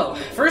 there we go.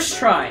 First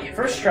try.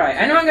 First try.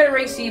 I know I got a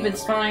race C, but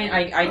it's fine.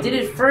 I did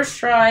it first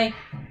try.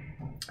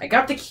 I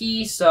got the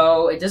key,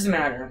 so it doesn't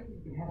matter.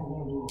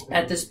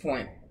 At this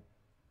point.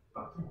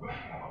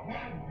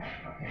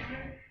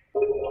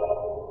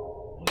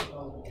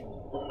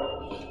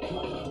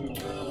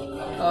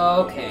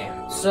 Okay,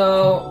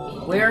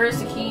 so where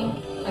is the key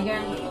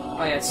again?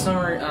 Oh yeah, it's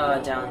somewhere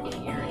down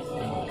here, I think.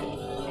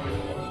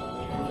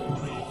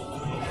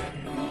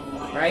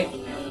 Right?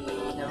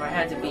 If I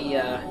had to be,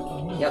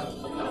 yep.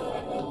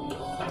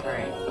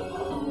 Alright.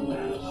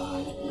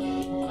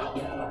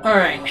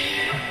 Alright.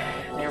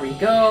 There we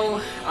go.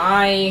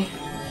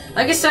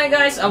 Like I said,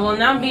 guys, I will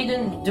not be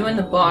doing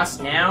the boss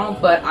now,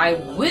 but I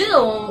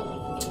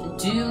will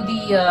do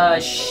the,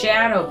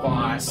 shadow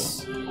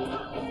boss,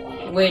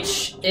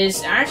 which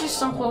is actually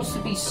supposed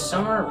to be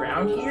somewhere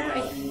around here,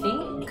 I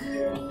think.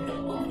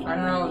 I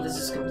don't know if this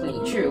is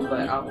completely true,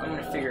 but I'm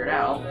gonna figure it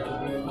out.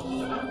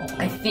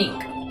 I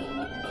think.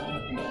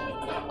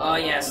 Oh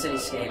yeah,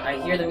 Cityscape.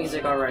 I hear the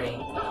music already.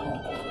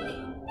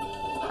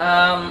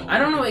 I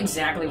don't know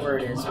exactly where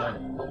it is, but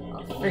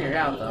I'll figure it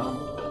out,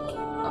 though.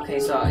 Okay,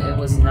 so it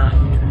was not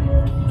here.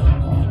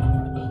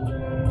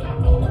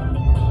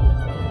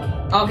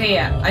 Okay,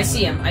 yeah, I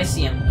see him, I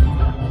see him.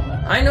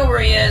 I know where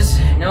he is.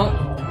 Nope,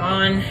 come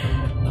on.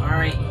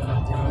 Alright,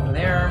 over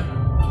there.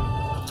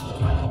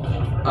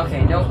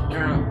 Okay, nope,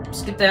 no,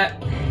 skip that.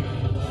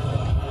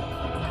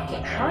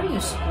 Okay, how are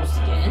you supposed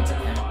to get into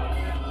him?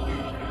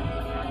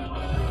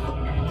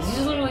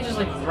 He's literally just,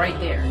 like, right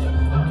there.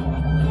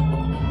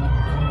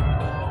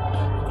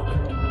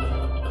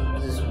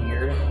 This is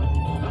weird.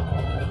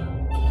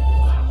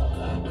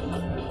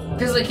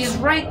 Because, like, he's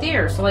right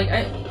there, so, like,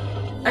 I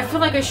feel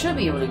like I should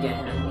be able to get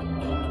him.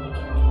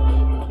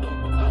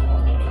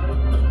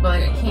 But,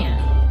 like, I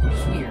can't.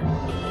 It's weird.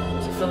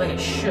 So I feel like I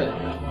should.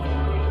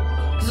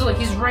 Because, like,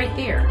 he's right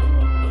there.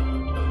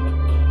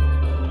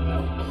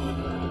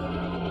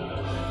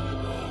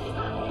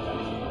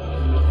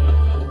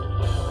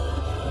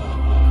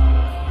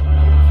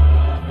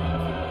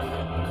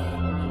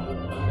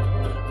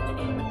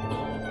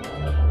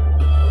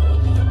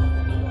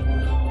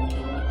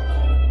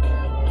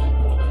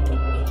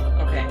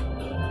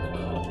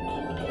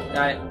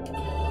 Got it.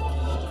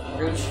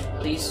 Rouge,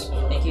 please.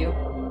 Thank you.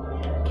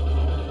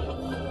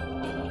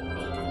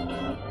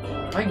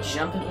 If I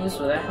jump and boost,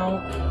 will that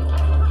help?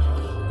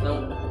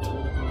 Nope.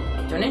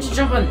 Do I need to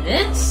jump on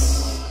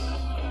this?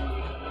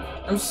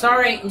 I'm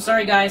sorry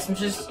guys, I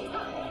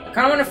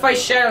kinda wanna fight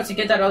Shadow to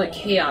get that other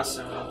Chaos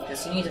Emerald,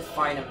 because you need to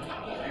fight him.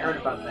 I heard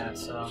about that,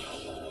 so...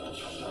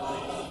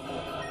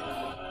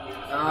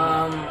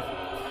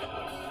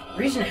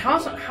 Reason, how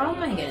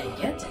am I gonna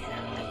get to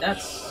him? Like,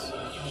 that's...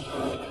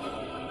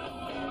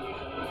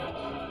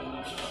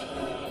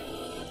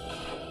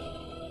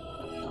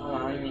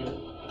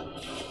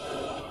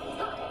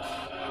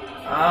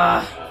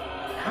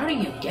 how do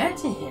you get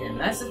to him?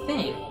 That's the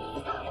thing.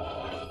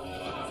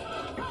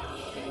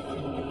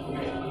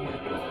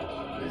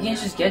 You can't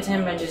just get to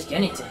him by just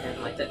getting to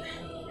him like that.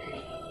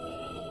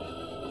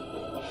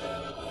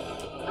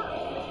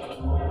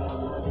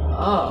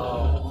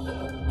 Oh.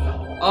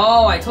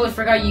 Oh, I totally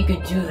forgot you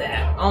could do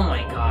that. Oh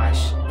my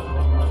gosh.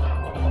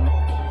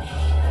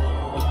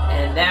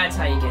 And that's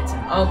how you get to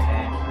him.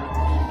 Okay.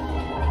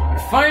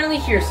 Finally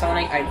here,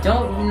 Sonic. I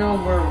don't know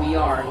where we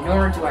are,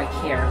 nor do I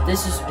care.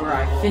 This is where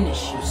I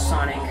finish you,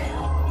 Sonic.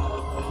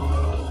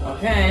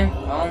 Okay,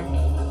 well...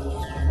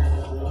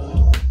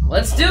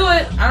 let's do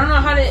it! I don't know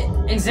how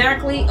to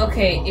exactly...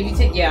 Okay, if you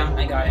take... Yeah,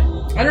 I got it.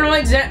 I don't know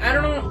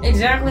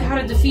exactly how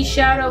to defeat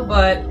Shadow,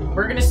 but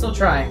we're gonna still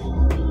try.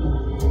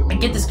 And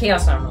get this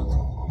Chaos Emerald.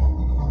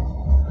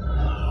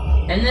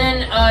 And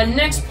then,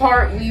 next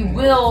part, we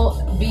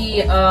will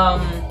be, in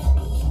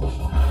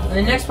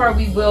the next part,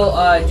 we will,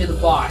 do the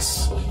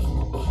boss.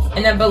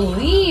 And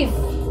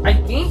I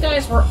think,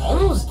 guys, we're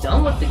almost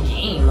done with the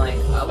game. Like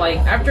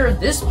after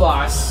this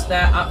boss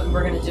that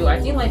we're gonna do, I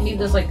think, like, maybe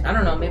there's, like, I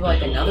don't know, maybe,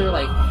 like, another,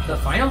 like, the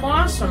final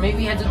boss? Or maybe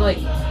we had to do, like,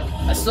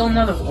 still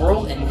another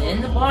world and then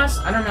the boss?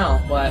 I don't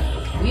know, but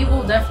we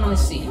will definitely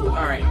see.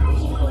 Alright.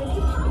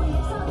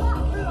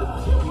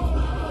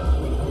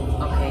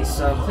 Okay,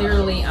 so,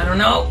 clearly, I don't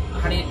know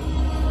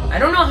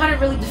how to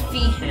really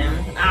defeat him.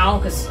 Ow,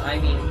 because, I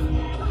mean...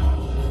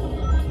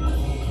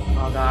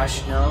 Oh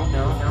gosh, no.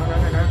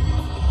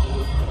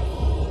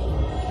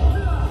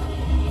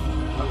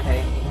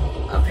 Okay.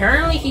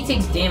 Apparently he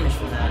takes damage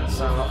from that,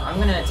 so I'm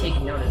gonna take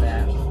note of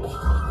that.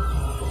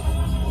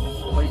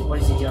 What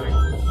is he doing?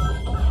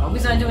 I hope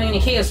he's not doing any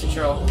chaos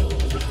control.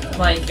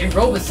 Like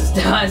Rofur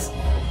does.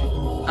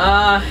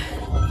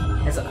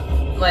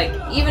 Like,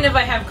 even if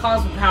I have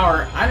cosmic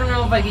power, I don't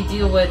know if I could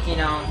deal with, you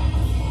know,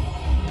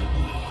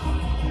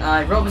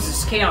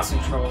 Rofur's chaos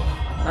control.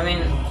 I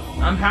mean,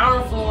 I'm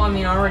powerful, I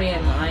mean, already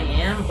I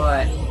am,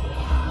 but...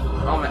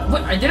 Oh man,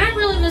 what, did I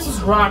really miss his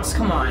rocks?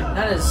 Come on,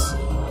 that is...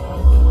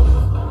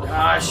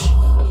 Gosh.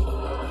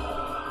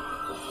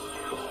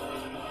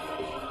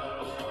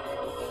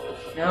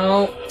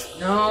 No,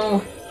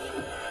 No.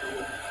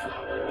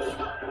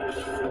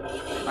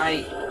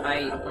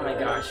 Oh my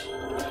gosh.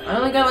 I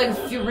only got like a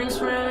few rings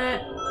from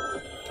that.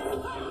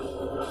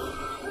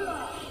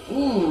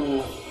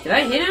 Ooh. Did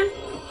I hit him?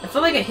 I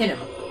feel like I hit him.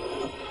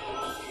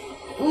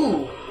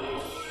 Ooh.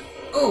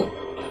 Ooh.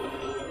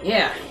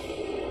 Yeah.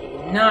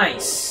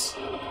 Nice.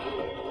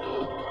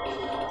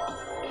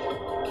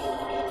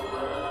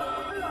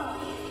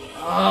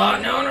 Oh,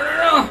 no, no, no,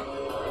 no.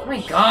 Oh my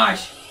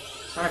gosh.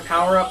 Trying to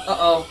power up.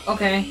 Uh-oh.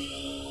 Okay.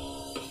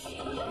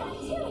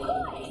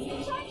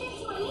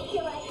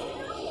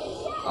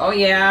 Oh,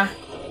 yeah.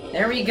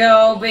 There we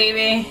go,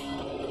 baby.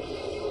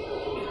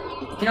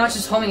 You cannot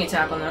just homing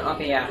attack on them.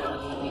 Okay, yeah.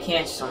 You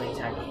can't just homing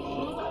attack.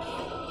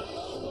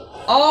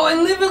 Oh,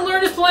 and Live and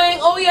Learn is playing.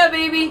 Oh, yeah,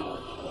 baby.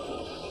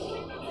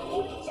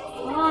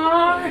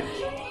 Oh,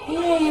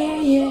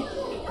 yeah, yeah.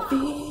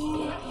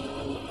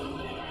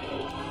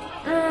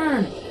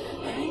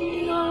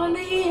 Hanging on the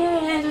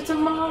edge of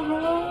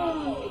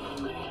tomorrow.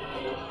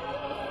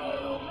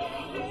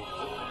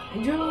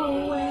 Go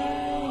away.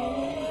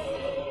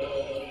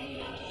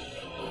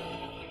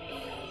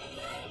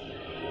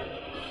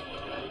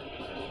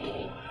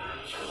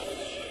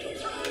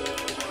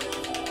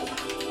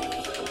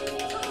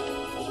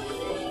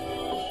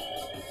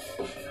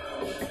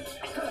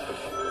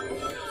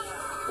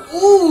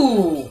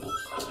 Ooh!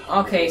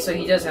 Okay, so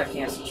he does have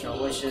cancer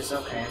control, which is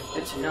okay.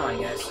 Good to know, I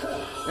guess.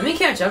 Let me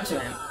catch up to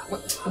him.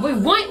 Wait,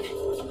 what?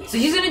 So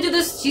he's gonna do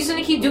this? He's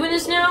gonna keep doing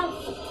this now?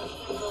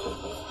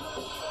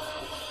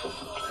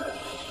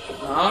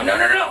 Oh, no,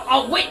 no, no!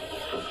 Oh, wait!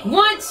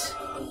 What?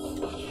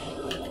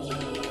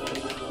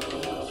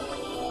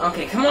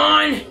 Okay, come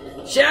on!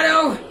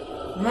 Shadow!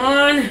 Come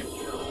on!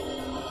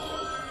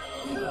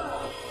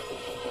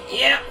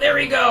 Yeah, there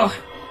we go!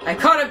 I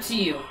caught up to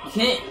you. You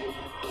can't...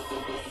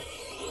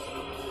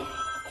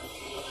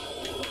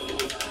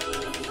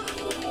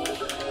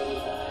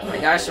 Oh my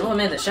gosh, I will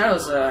admit, the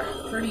Shadow's a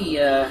pretty,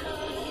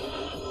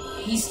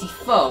 hasty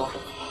foe.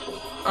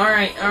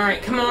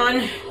 Alright, come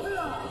on.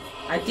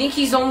 I think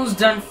he's almost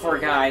done for,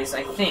 guys.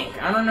 I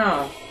think. I don't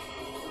know.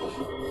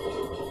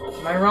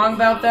 Am I wrong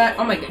about that?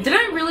 Oh my god. Did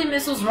I really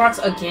miss those rocks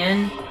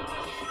again?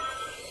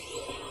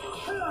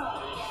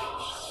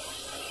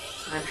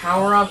 My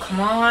power up, come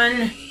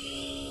on.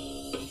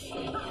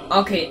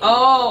 Okay,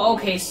 oh,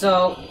 okay,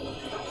 so...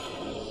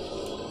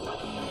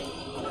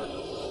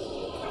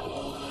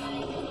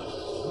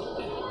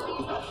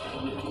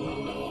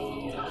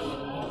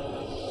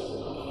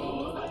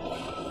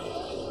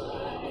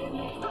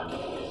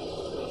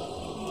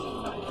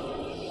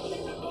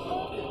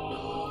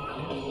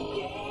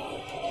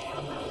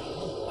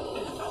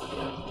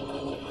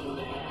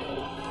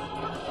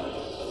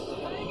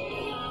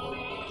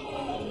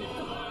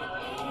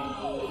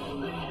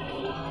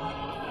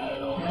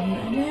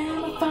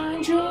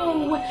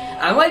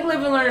 I like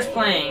Live and Learn's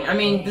playing. I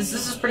mean, this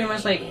is pretty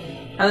much like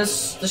how the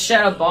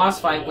Shadow boss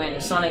fight went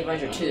in Sonic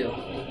Adventure 2.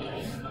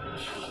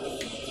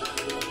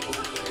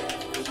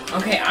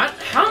 Okay,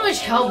 how much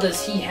health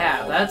does he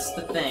have? That's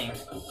the thing.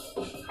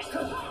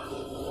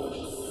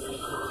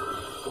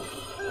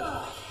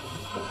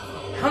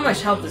 How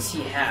much health does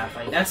he have?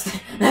 Like,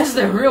 that's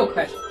the real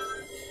question.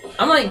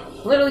 I'm like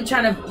literally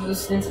trying to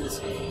boost into this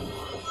game.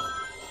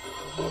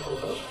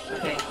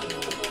 Okay.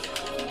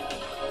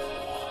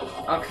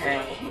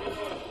 Okay.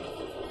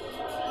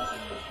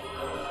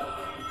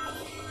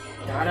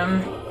 Got him.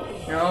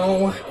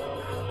 No.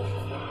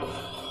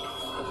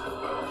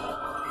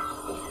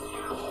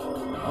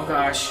 Oh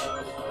gosh.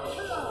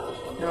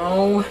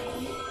 No.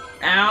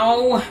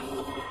 Ow.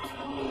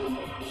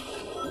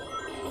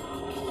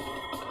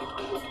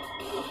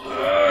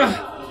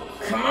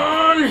 Come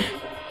on.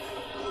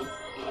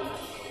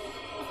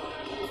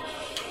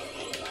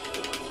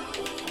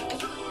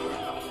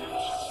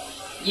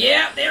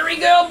 Yeah, there we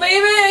go,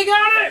 baby. I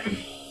got it.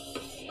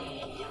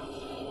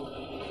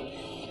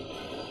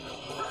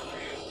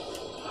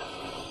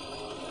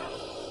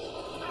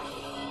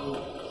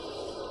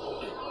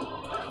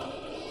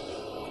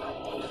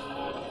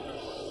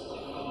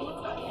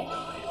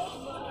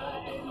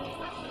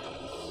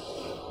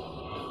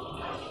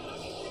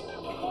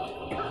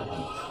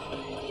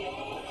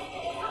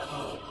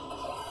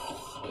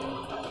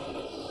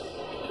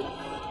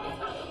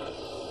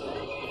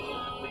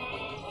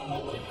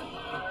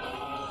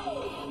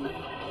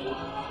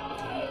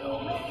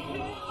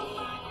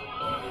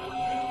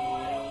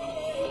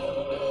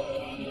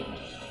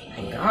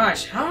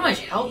 Gosh, how much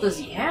health does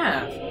he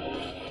have?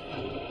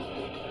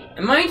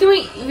 Am I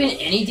doing even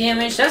any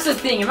damage? That's the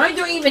thing. Am I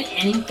doing even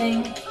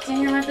anything to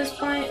him at this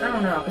point? I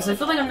don't know, because I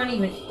feel like I'm not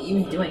even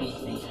doing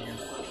anything to him.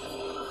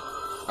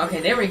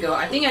 Okay, there we go.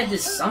 I think I did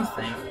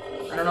something.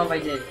 I don't know if I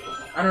did.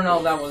 I don't know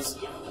if that was...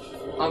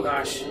 Oh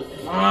gosh.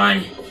 Come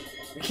on!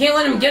 We can't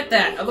let him get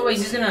that, otherwise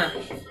he's gonna...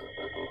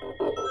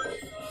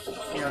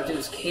 You know, do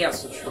his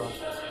chaos control.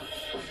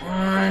 Come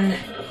on!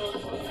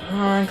 Come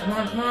on, come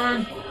on, come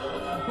on!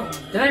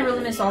 Did I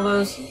really miss all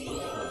those?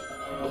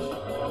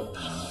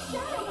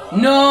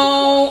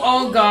 No!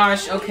 Oh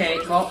gosh, okay,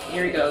 well,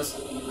 here he goes.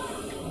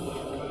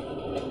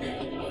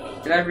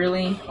 Did Did I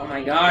really? Oh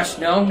my gosh.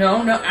 No,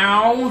 no, no.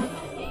 Ow.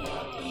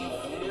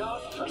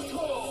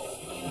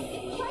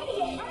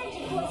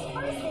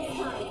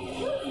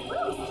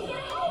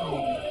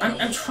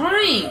 I'm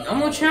trying.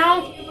 Omo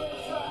Chow?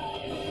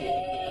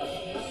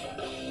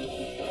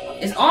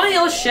 Is all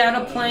else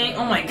Shadow playing?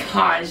 Oh my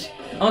gosh.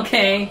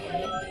 Okay.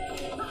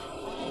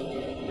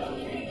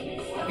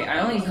 Okay,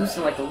 I only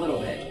boosted like a little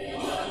bit.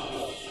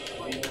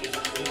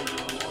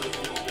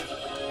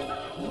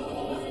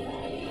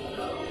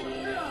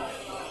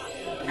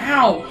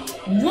 Ow!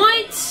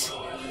 What?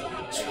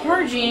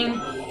 Charging?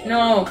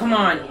 No, come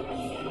on.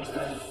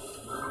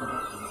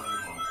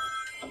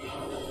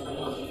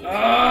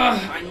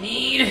 I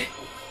need...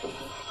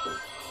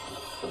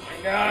 Oh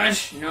my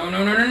gosh. No,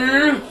 no, no, no,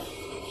 no, no.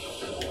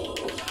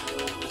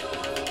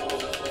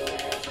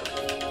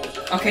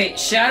 Okay,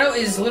 Shadow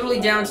is literally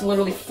down to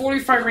literally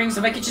 45 rings.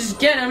 If I could just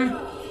get him...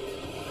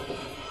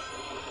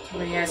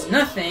 But he has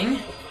nothing.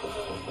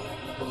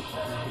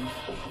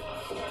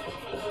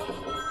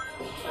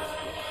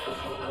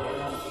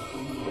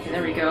 Okay,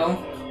 there we go.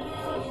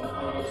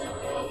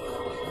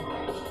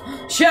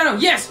 Shadow,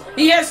 yes!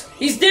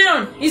 He's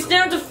down! He's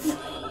down to...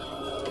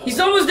 He's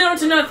almost down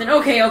to nothing.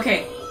 Okay,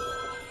 okay.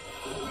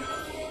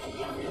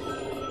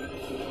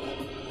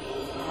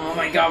 Oh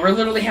my god, we're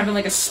literally having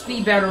like a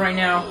speed battle right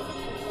now.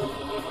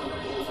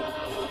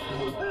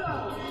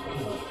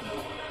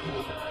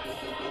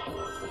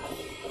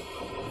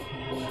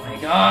 Oh my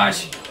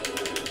gosh.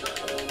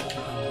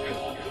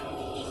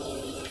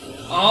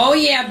 Oh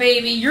yeah,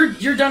 baby.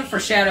 You're done for,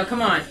 Shadow.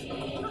 Come on.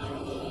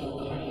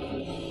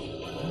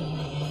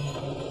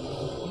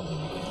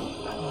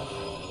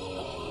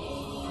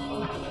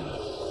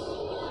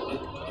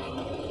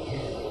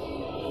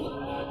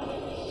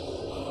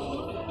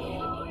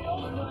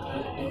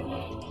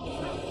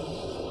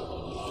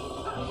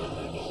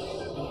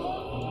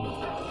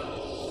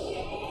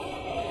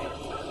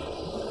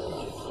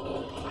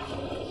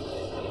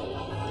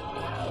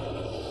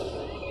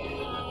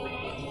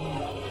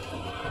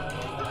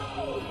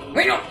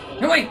 Wait, no!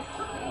 No, wait!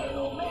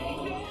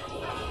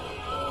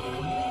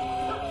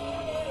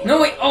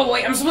 No, wait! Oh,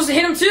 wait, I'm supposed to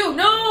hit him too!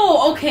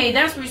 No! Okay,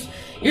 that's what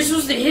you're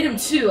supposed to hit him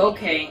too,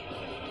 okay.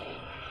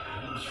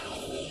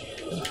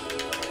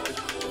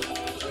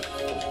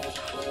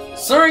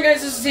 Sorry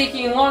guys, this is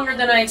taking longer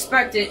than I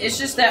expected. It's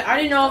just that I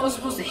didn't know I was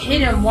supposed to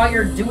hit him while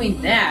you're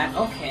doing that.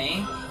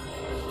 Okay.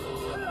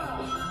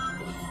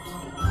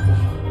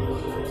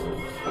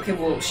 Okay,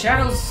 well,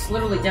 Shadow's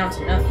literally down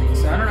to nothing,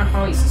 so I don't know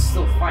how he's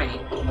still fighting.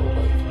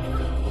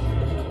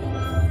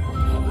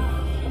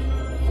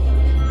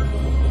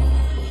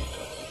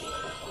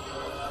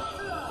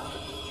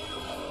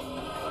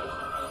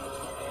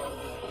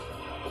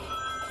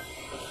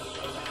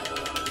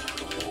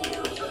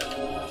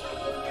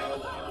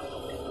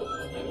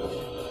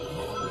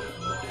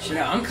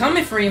 Shadow, I'm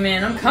coming for you,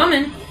 man. I'm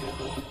coming.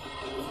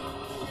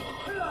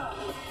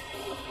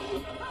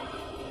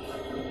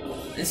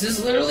 This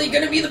is literally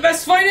gonna be the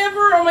best fight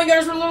ever! Oh my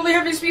gosh, we're literally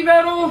having a speed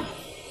battle!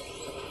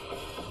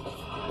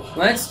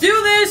 Let's do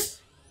this!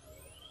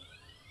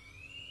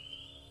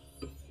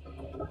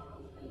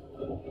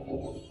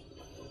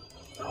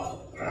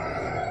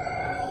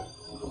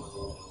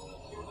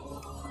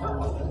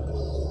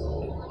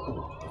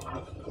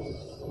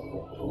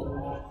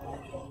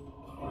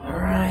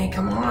 Alright,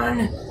 come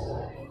on.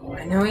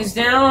 I know he's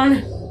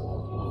down.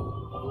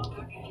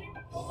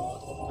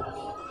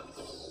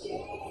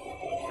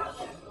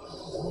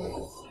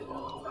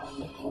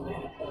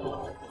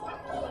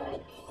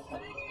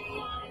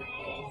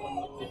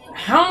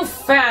 How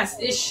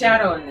fast is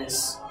Shadow in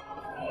this?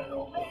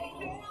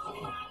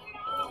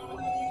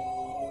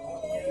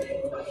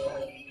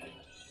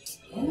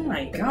 Oh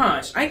my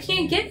gosh, I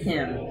can't get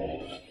him.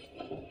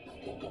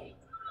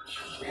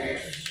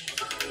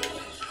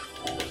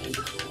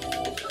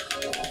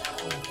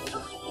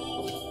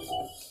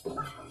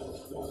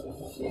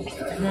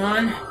 Come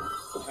on.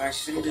 Alright,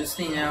 she's gonna do this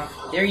thing now.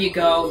 There you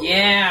go.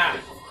 Yeah!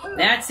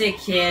 That's it,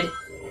 kid.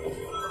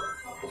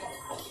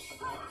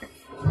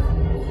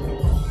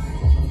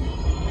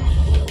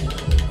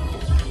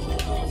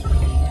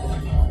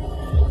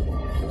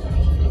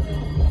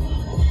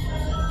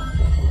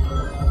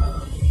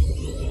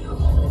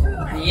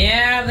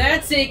 Yeah,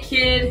 that's it,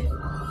 kid.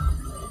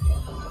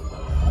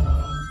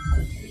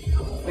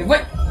 Wait,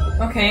 what?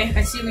 Okay,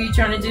 I see what you're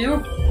trying to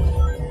do.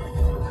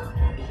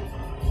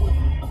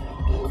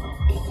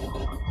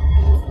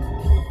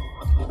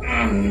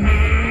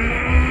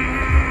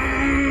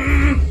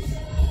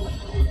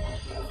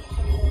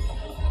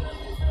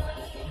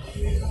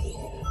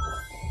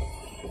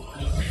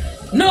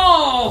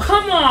 No!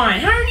 Come on!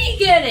 How did he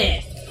get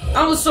it?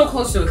 I was so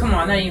close to it. Come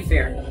on, not even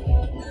fair.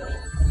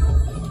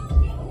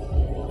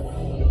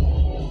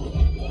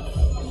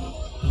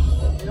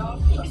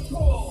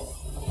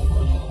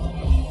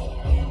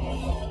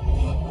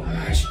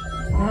 Gosh.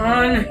 Come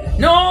on.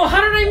 No!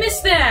 How did I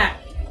miss that?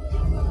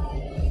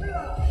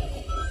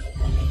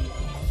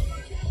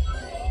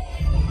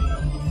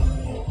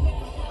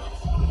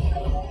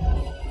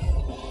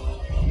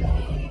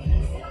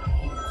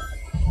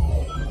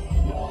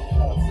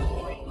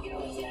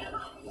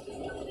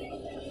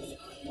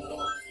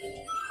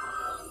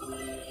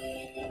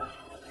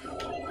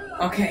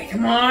 Okay,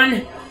 come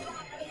on.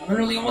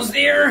 Literally almost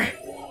there.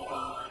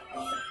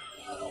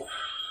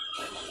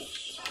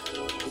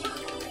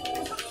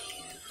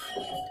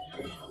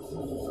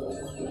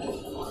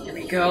 Here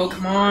we go,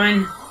 come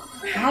on.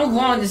 How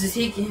long does it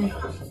take you?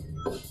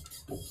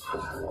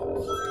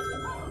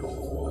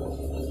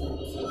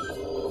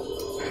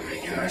 Oh my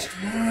gosh,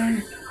 come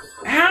on.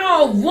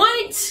 Ow,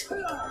 what?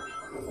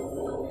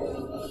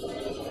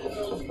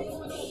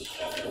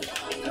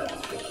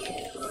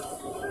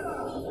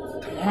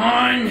 Come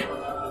on.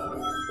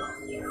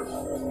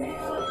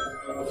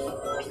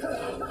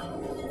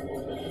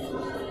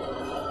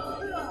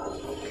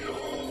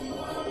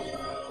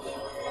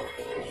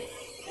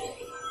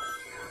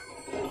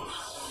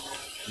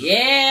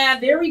 Yeah,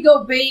 there we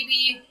go,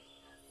 baby.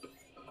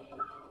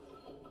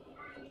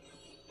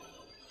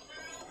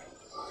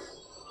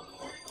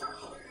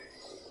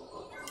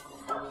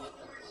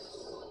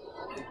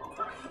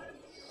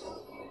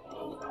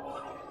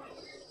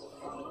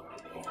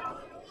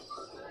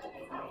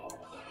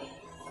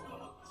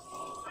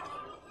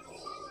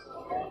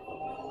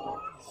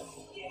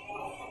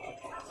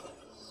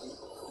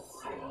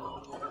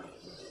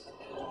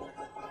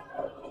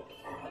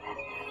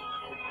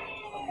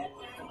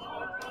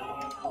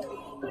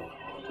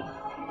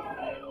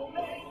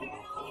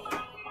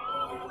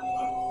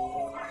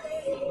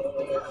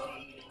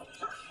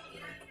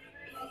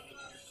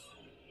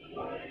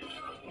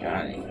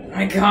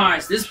 My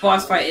gosh, this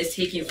boss fight is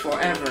taking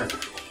forever.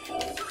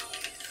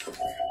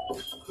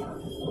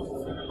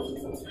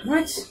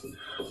 What?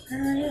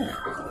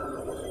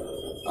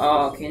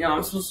 Oh, okay, no,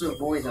 I'm supposed to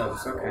avoid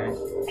those, okay.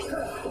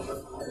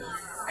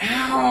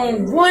 Ow,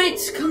 what?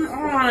 Come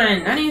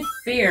on, not even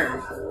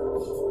fair.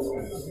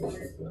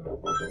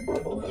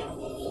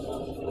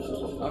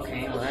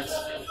 Okay, well that's...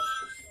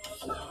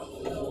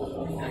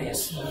 I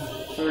guess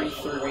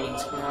 33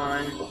 rings, come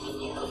on.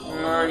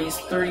 Come on, these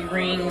 30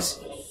 rings.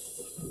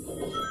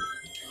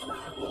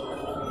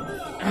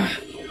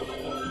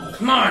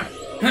 Come on!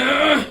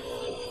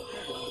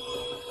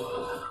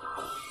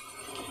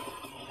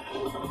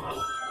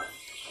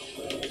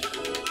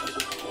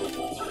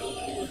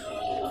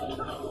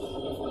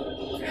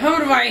 How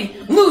do I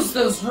lose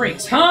those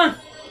rings, huh?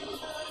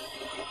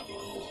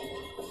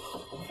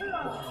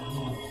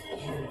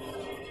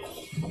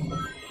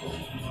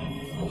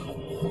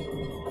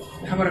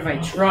 How about if I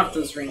drop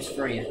those rings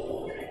for you?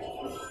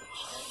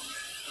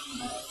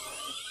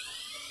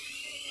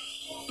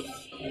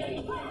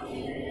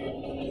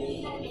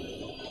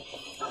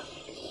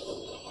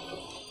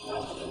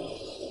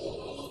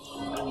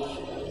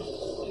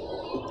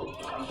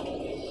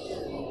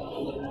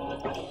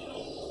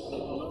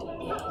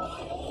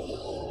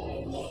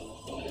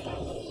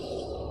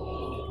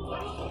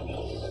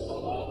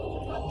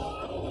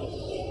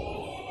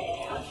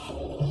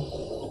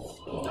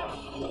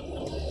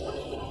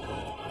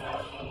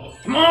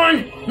 Come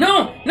on!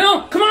 No!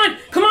 No! Come on!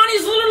 Come on!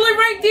 He's literally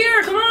right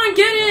there! Come on!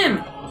 Get him!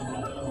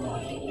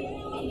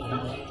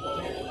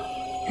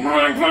 Come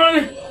on! Come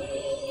on!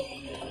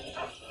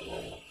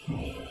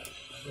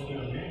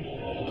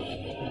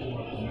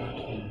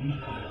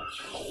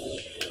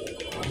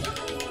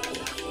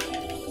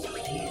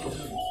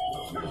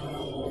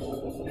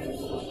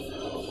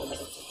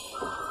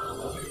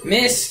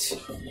 Missed!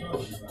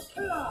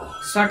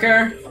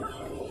 Sucker!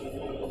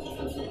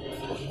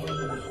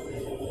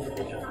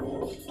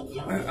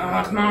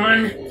 Oh, come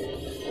on!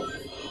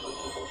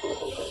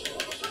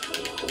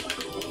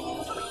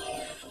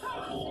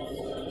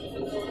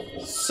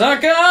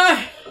 Sucker!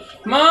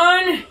 Come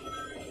on!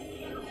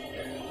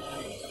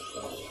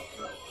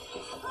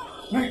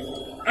 No,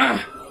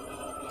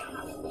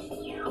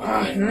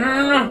 no,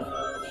 no!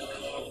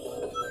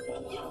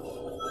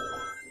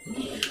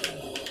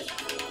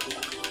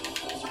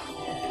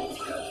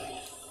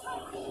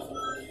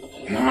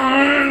 Come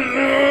on!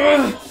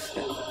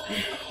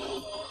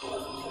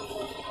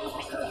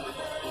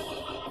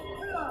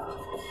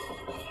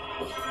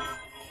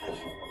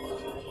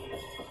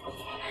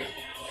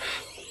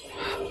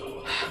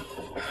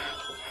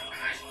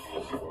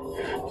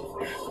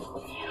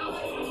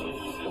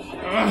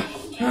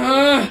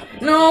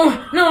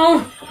 No,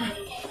 no.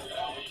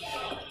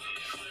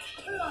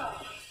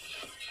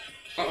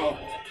 Uh-oh.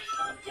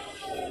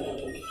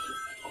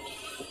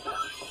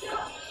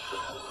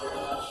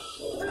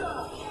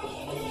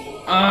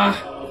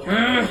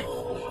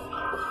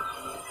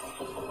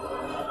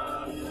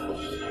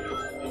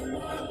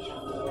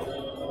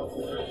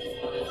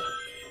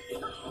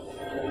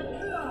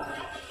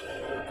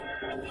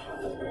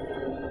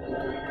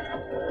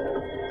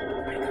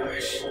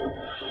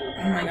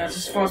 Oh my gosh,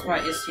 this false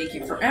fight is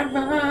taking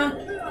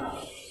forever!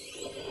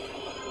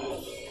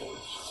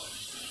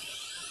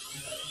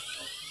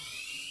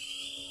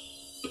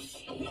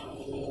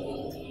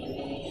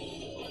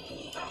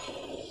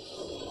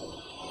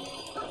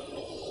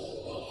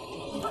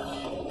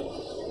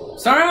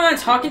 Sorry I'm not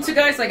talking to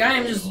guys, like I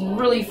am just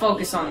really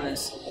focused on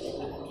this.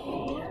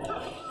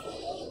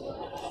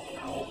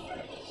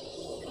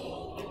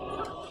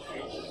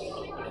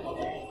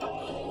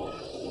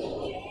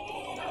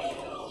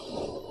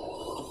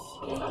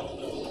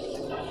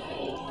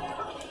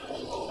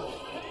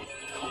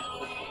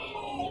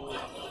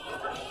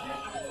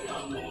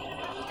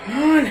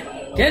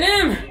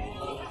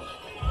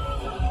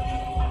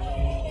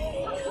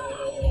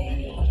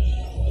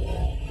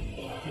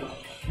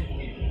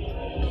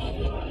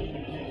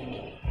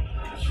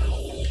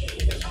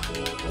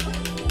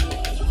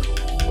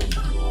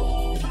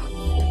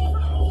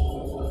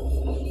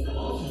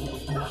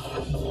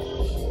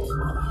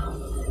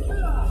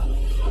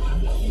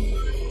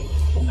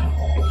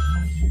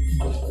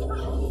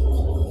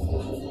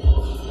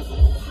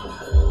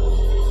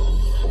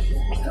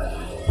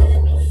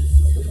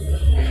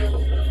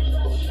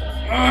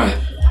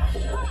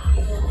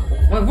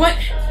 What?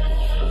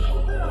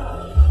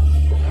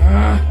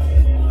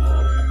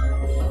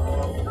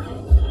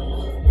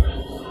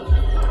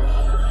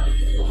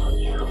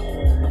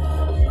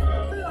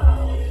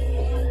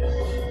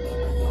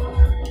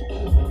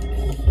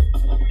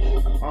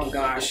 Oh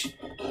gosh.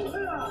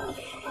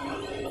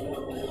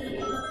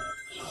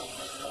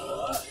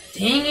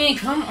 Dang it,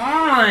 come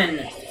on!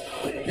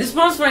 This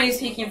boss fight is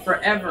taking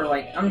forever,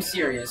 like, I'm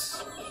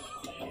serious.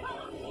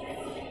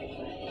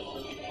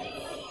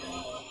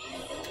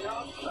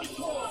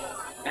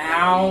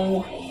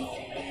 Ow.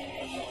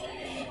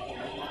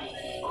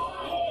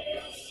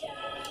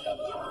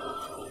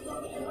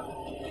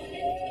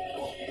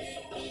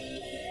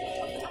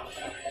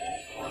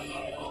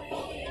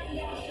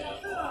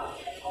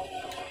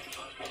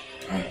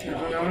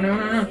 No.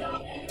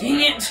 Dang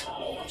it!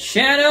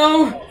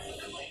 Shadow!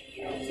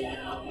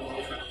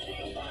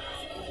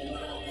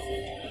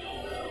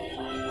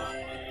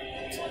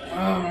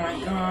 Oh my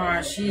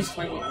gosh, she's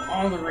playing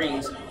all the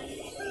rings.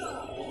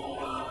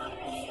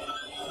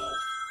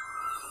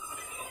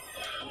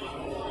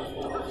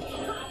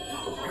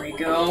 There we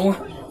go.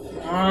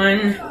 Come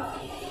on.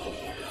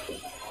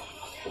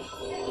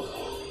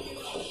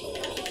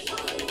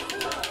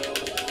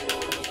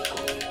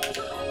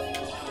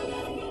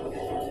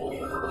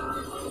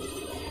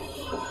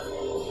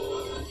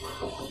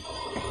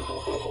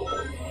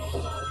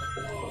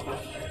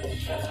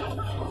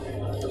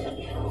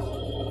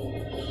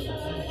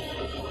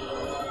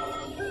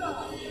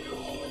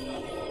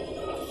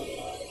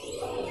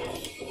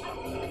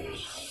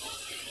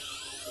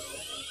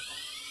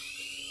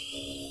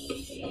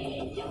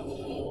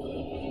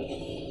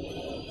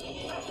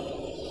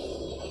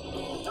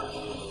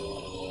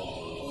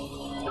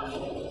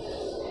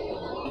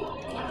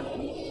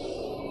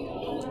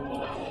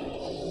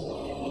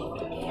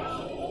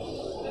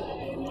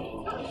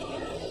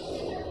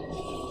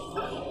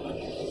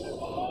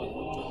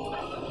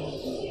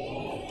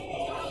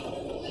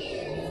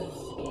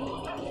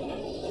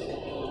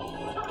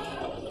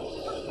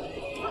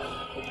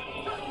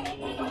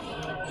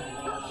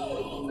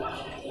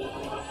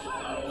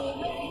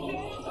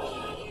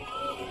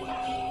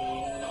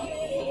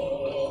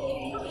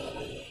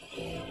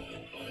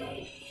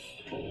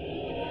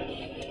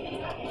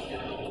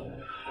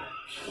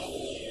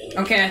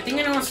 Okay, I think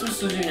I know what I'm supposed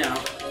to do now.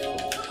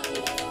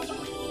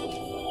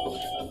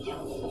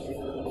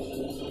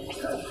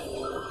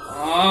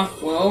 Oh,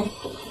 whoa.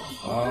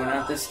 Oh,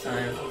 not this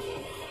time.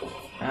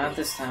 Not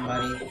this time,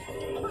 buddy.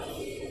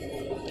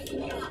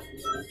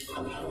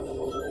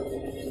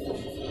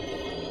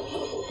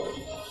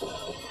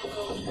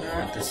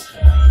 Not this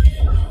time.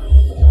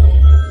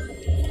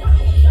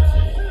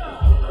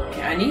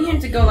 Okay, I need him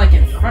to go, like,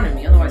 in front of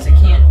me, otherwise I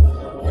can't...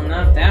 Well,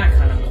 not that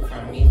kind of in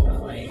front of me,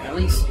 but, like, at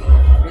least...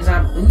 He's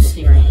not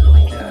boosting or anything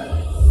like that.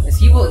 Because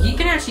he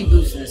can actually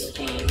boost in this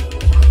game.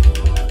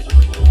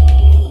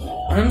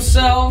 On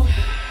himself.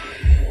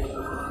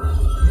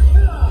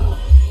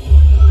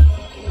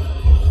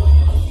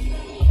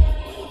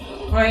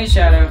 Oh, hey,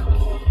 Shadow.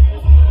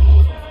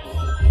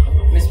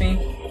 Miss me?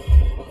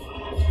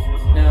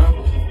 No?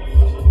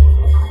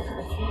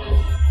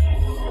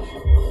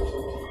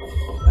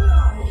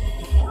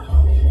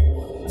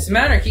 What's the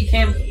matter? He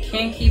can't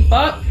keep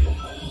up?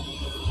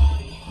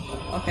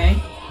 Okay.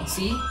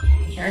 See?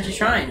 Aren't you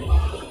trying?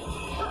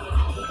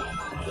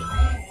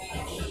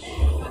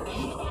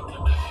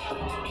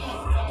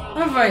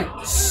 How if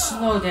I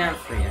slow down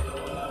for you?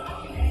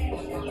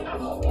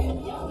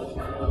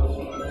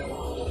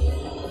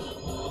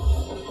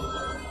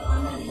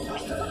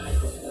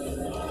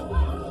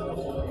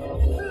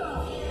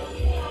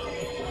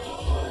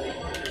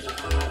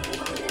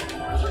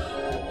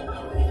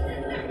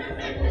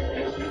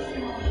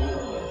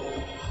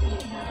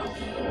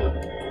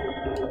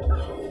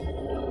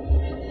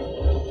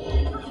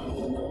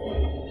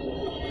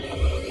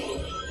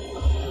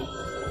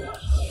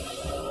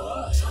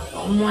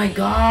 Oh my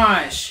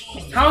gosh!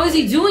 How is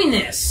he doing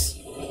this?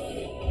 Oh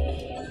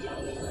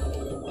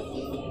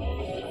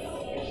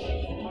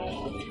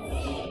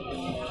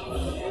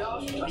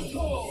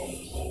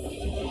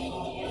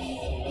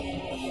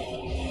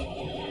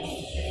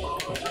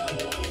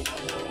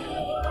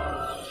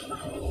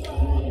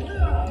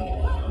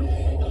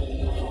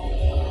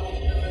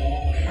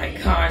my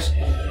gosh.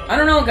 I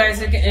don't know,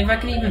 guys, if I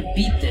can even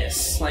beat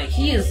this. Like,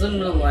 he is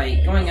literally,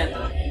 like, going at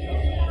the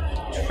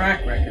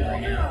track record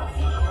right now.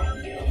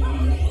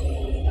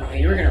 Oh,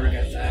 you're gonna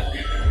regret that.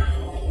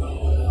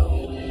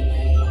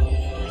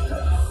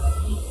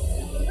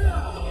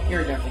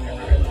 You're definitely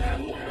gonna regret that.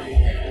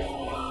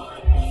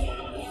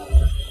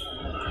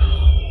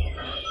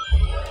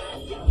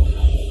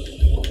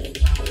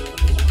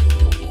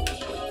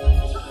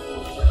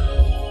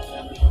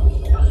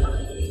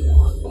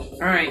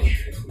 Alright.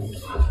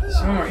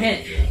 So one more hit.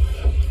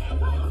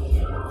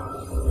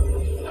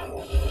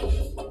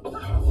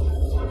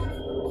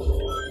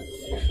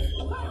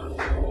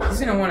 He's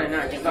gonna want to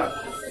not give up.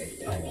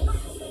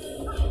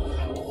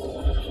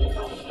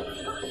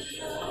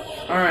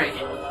 Alright.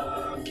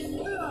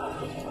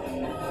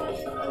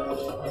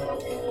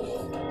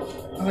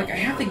 But, like, I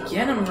have to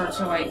get him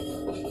to, like...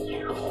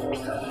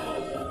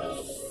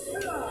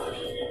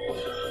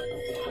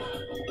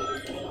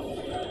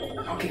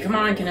 Okay, come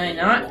on, can I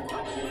not?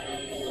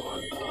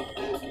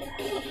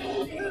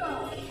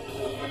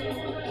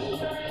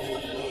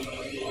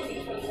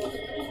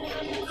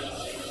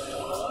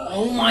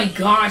 Oh my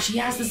gosh, he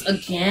has this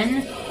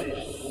again?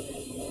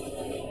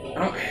 I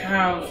don't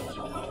have...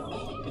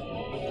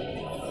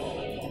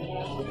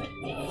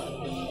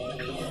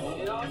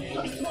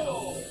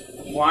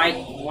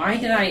 Why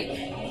did I...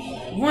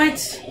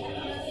 What?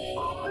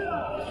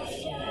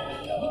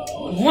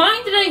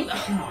 Why did I...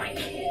 Oh my...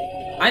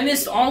 I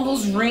missed all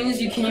those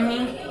rings, you kidding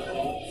me?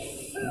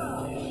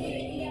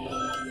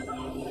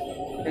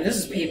 Okay, this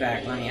is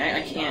payback money,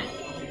 I can't...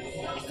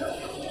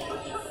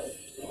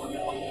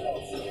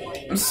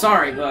 I'm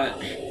sorry, but...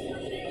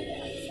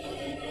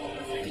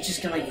 I could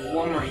just get like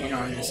one more hit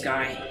on this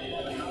guy.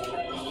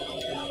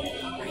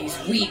 He's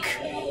weak.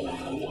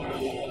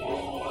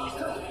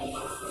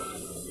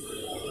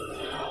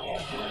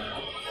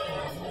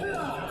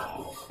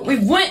 Wait,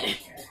 what?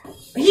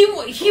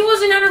 He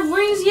wasn't out of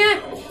rings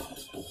yet?